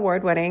Grammy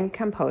award-winning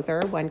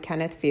composer, one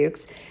Kenneth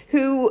Fuchs,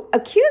 who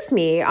accused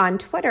me on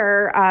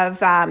Twitter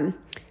of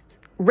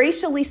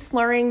racially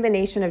slurring the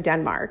nation of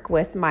Denmark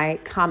with my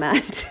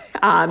comment.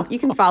 You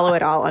can follow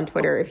it all on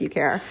Twitter if you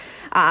care.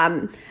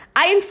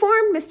 I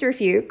informed Mr.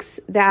 Fuchs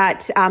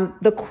that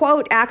the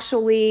quote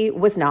actually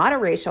was not a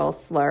racial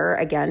slur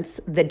against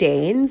the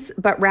Danes,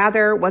 but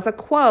rather was a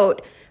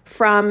quote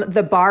from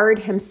the bard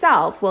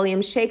himself,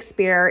 William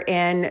Shakespeare,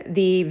 in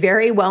the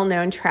very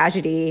well-known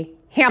tragedy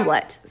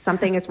Hamlet,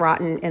 Something is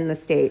Rotten in the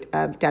State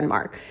of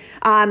Denmark.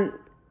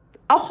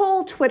 A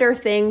whole Twitter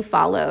thing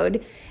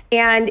followed,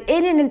 and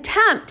in an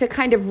attempt to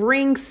kind of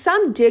wring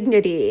some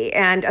dignity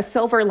and a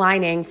silver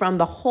lining from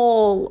the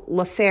whole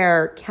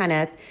l'affaire,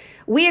 Kenneth,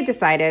 we have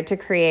decided to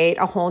create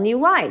a whole new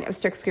line of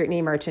strict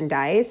scrutiny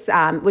merchandise,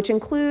 which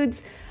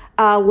includes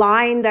a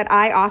line that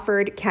I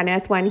offered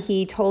Kenneth when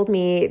he told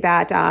me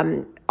that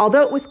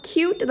although it was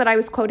cute that I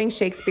was quoting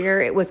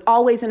Shakespeare, it was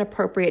always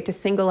inappropriate to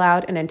single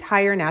out an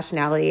entire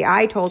nationality.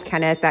 I told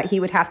Kenneth that he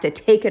would have to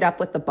take it up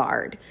with the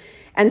bard.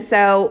 And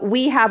so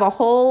we have a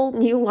whole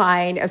new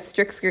line of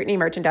strict scrutiny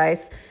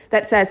merchandise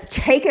that says,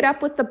 take it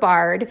up with the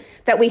bard,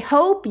 that we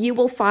hope you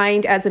will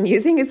find as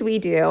amusing as we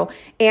do.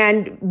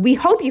 And we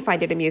hope you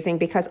find it amusing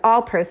because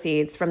all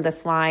proceeds from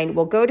this line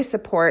will go to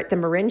support the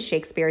Marin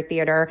Shakespeare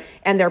Theater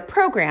and their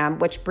program,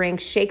 which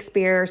brings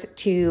Shakespeare's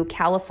to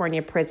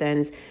California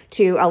prisons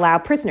to allow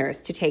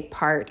prisoners to take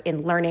part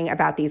in learning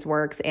about these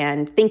works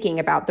and thinking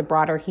about the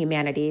broader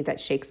humanity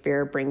that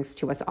Shakespeare brings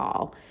to us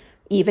all.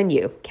 Even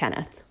you,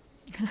 Kenneth.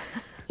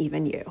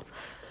 Even you.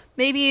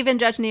 Maybe even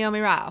Judge Naomi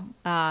Rao,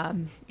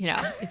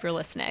 if you're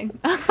listening.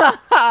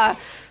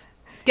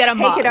 Get a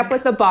mug. Take it up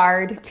with the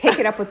bard. Take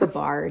it up with the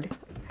bard.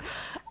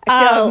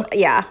 I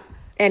feel,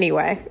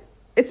 Anyway,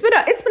 it's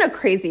been a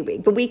crazy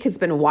week. The week has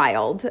been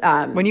wild.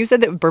 When you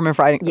said that Berman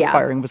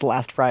firing was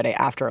last Friday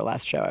after our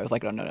last show, I was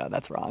like, no,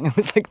 that's wrong. It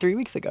was like 3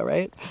 weeks ago,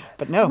 right?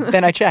 But no,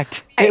 then I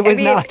checked. It was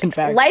not, in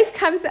fact. Life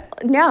comes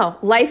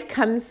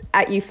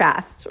at you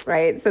fast,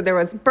 right? So there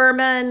was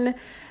Berman.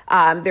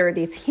 There were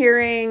these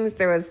hearings.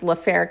 There was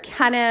l'affaire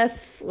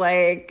Kenneth.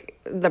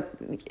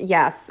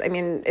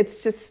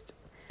 It's just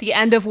the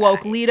end of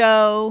woke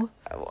Lido,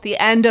 the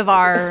end of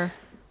our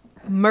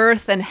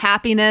mirth and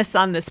happiness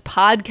on this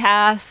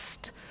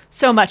podcast.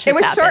 So much has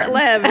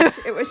happened.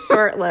 It was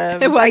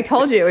short-lived. I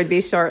told you it would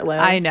be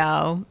short-lived. I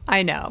know.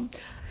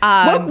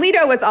 Woke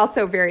Lido was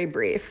also very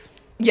brief.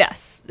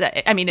 Yes.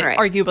 I mean, it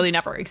arguably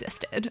never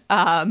existed.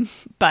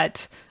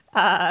 But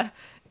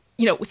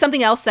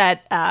something else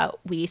that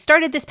we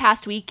started this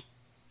past week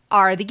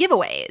are the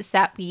giveaways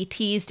that we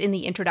teased in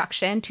the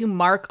introduction to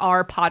mark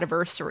our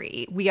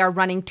podiversary. We are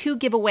running 2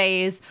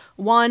 giveaways,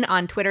 one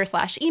on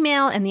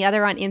Twitter/email and the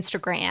other on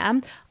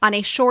Instagram. On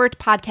a short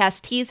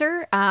podcast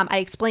teaser, I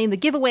explained the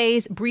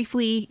giveaways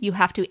briefly. You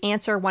have to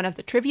answer one of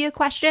the trivia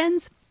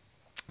questions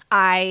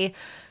I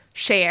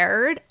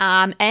shared,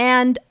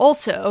 and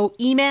also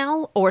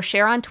email or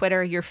share on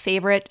Twitter your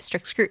favorite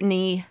Strict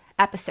Scrutiny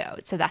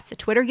episode. So that's the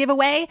Twitter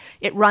giveaway.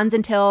 It runs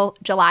until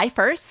July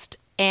 1st.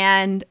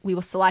 And we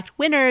will select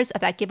winners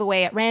of that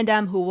giveaway at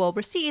random who will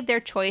receive their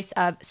choice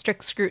of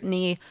Strict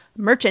Scrutiny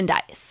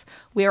merchandise.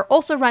 We are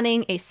also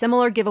running a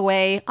similar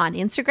giveaway on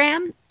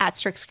Instagram at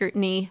Strict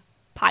Scrutiny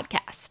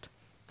podcast.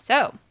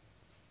 So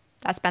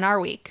that's been our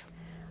week.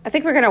 I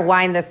think we're going to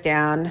wind this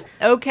down.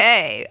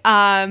 Okay.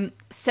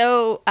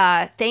 So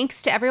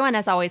thanks to everyone,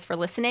 as always, for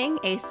listening.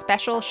 A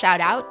special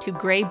shout out to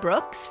Gray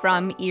Brooks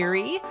from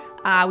Erie.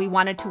 We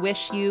wanted to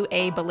wish you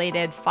a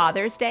belated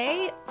Father's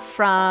Day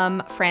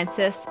from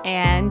Francis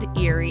and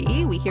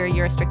Erie. We hear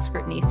you're a Strict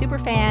Scrutiny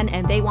superfan,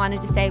 and they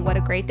wanted to say what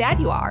a great dad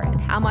you are and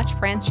how much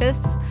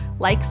Francis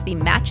likes the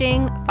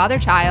matching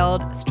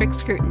father-child Strict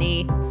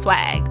Scrutiny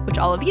swag, which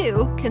all of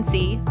you can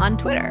see on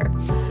Twitter.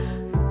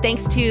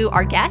 Thanks to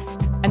our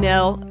guest,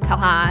 Anil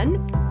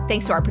Kalhan.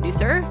 Thanks to our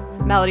producer,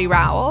 Melody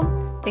Rowell.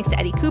 Thanks to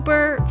Eddie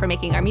Cooper for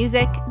making our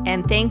music.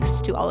 And thanks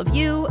to all of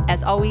you,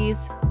 as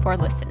always, for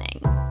listening.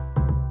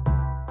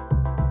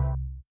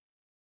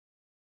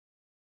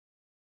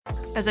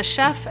 As a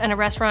chef and a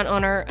restaurant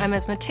owner, I'm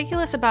as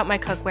meticulous about my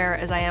cookware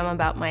as I am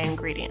about my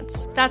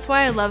ingredients. That's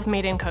why I love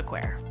Made in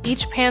Cookware.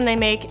 Each pan they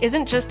make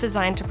isn't just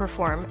designed to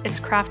perform, it's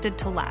crafted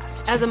to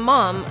last. As a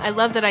mom, I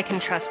love that I can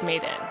trust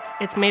Made in.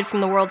 It's made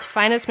from the world's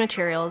finest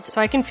materials, so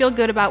I can feel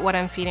good about what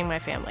I'm feeding my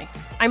family.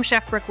 I'm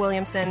Chef Brooke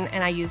Williamson,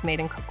 and I use Made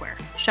in Cookware.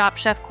 Shop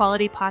chef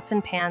quality pots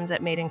and pans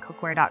at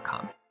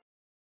madeincookware.com.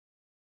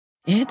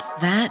 It's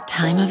that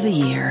time of the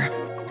year.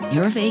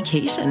 Your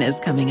vacation is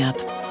coming up.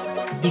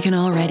 You can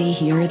already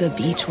hear the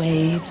beach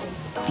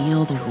waves,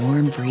 feel the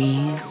warm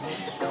breeze,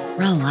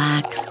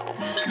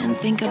 relax, and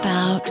think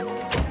about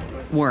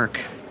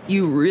work.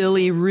 You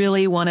really,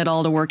 really want it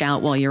all to work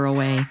out while you're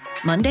away.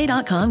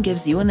 Monday.com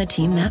gives you and the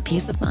team that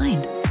peace of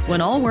mind.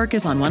 When all work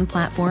is on one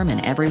platform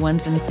and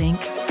everyone's in sync,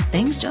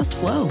 things just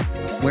flow.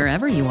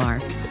 Wherever you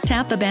are,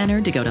 tap the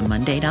banner to go to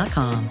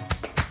Monday.com.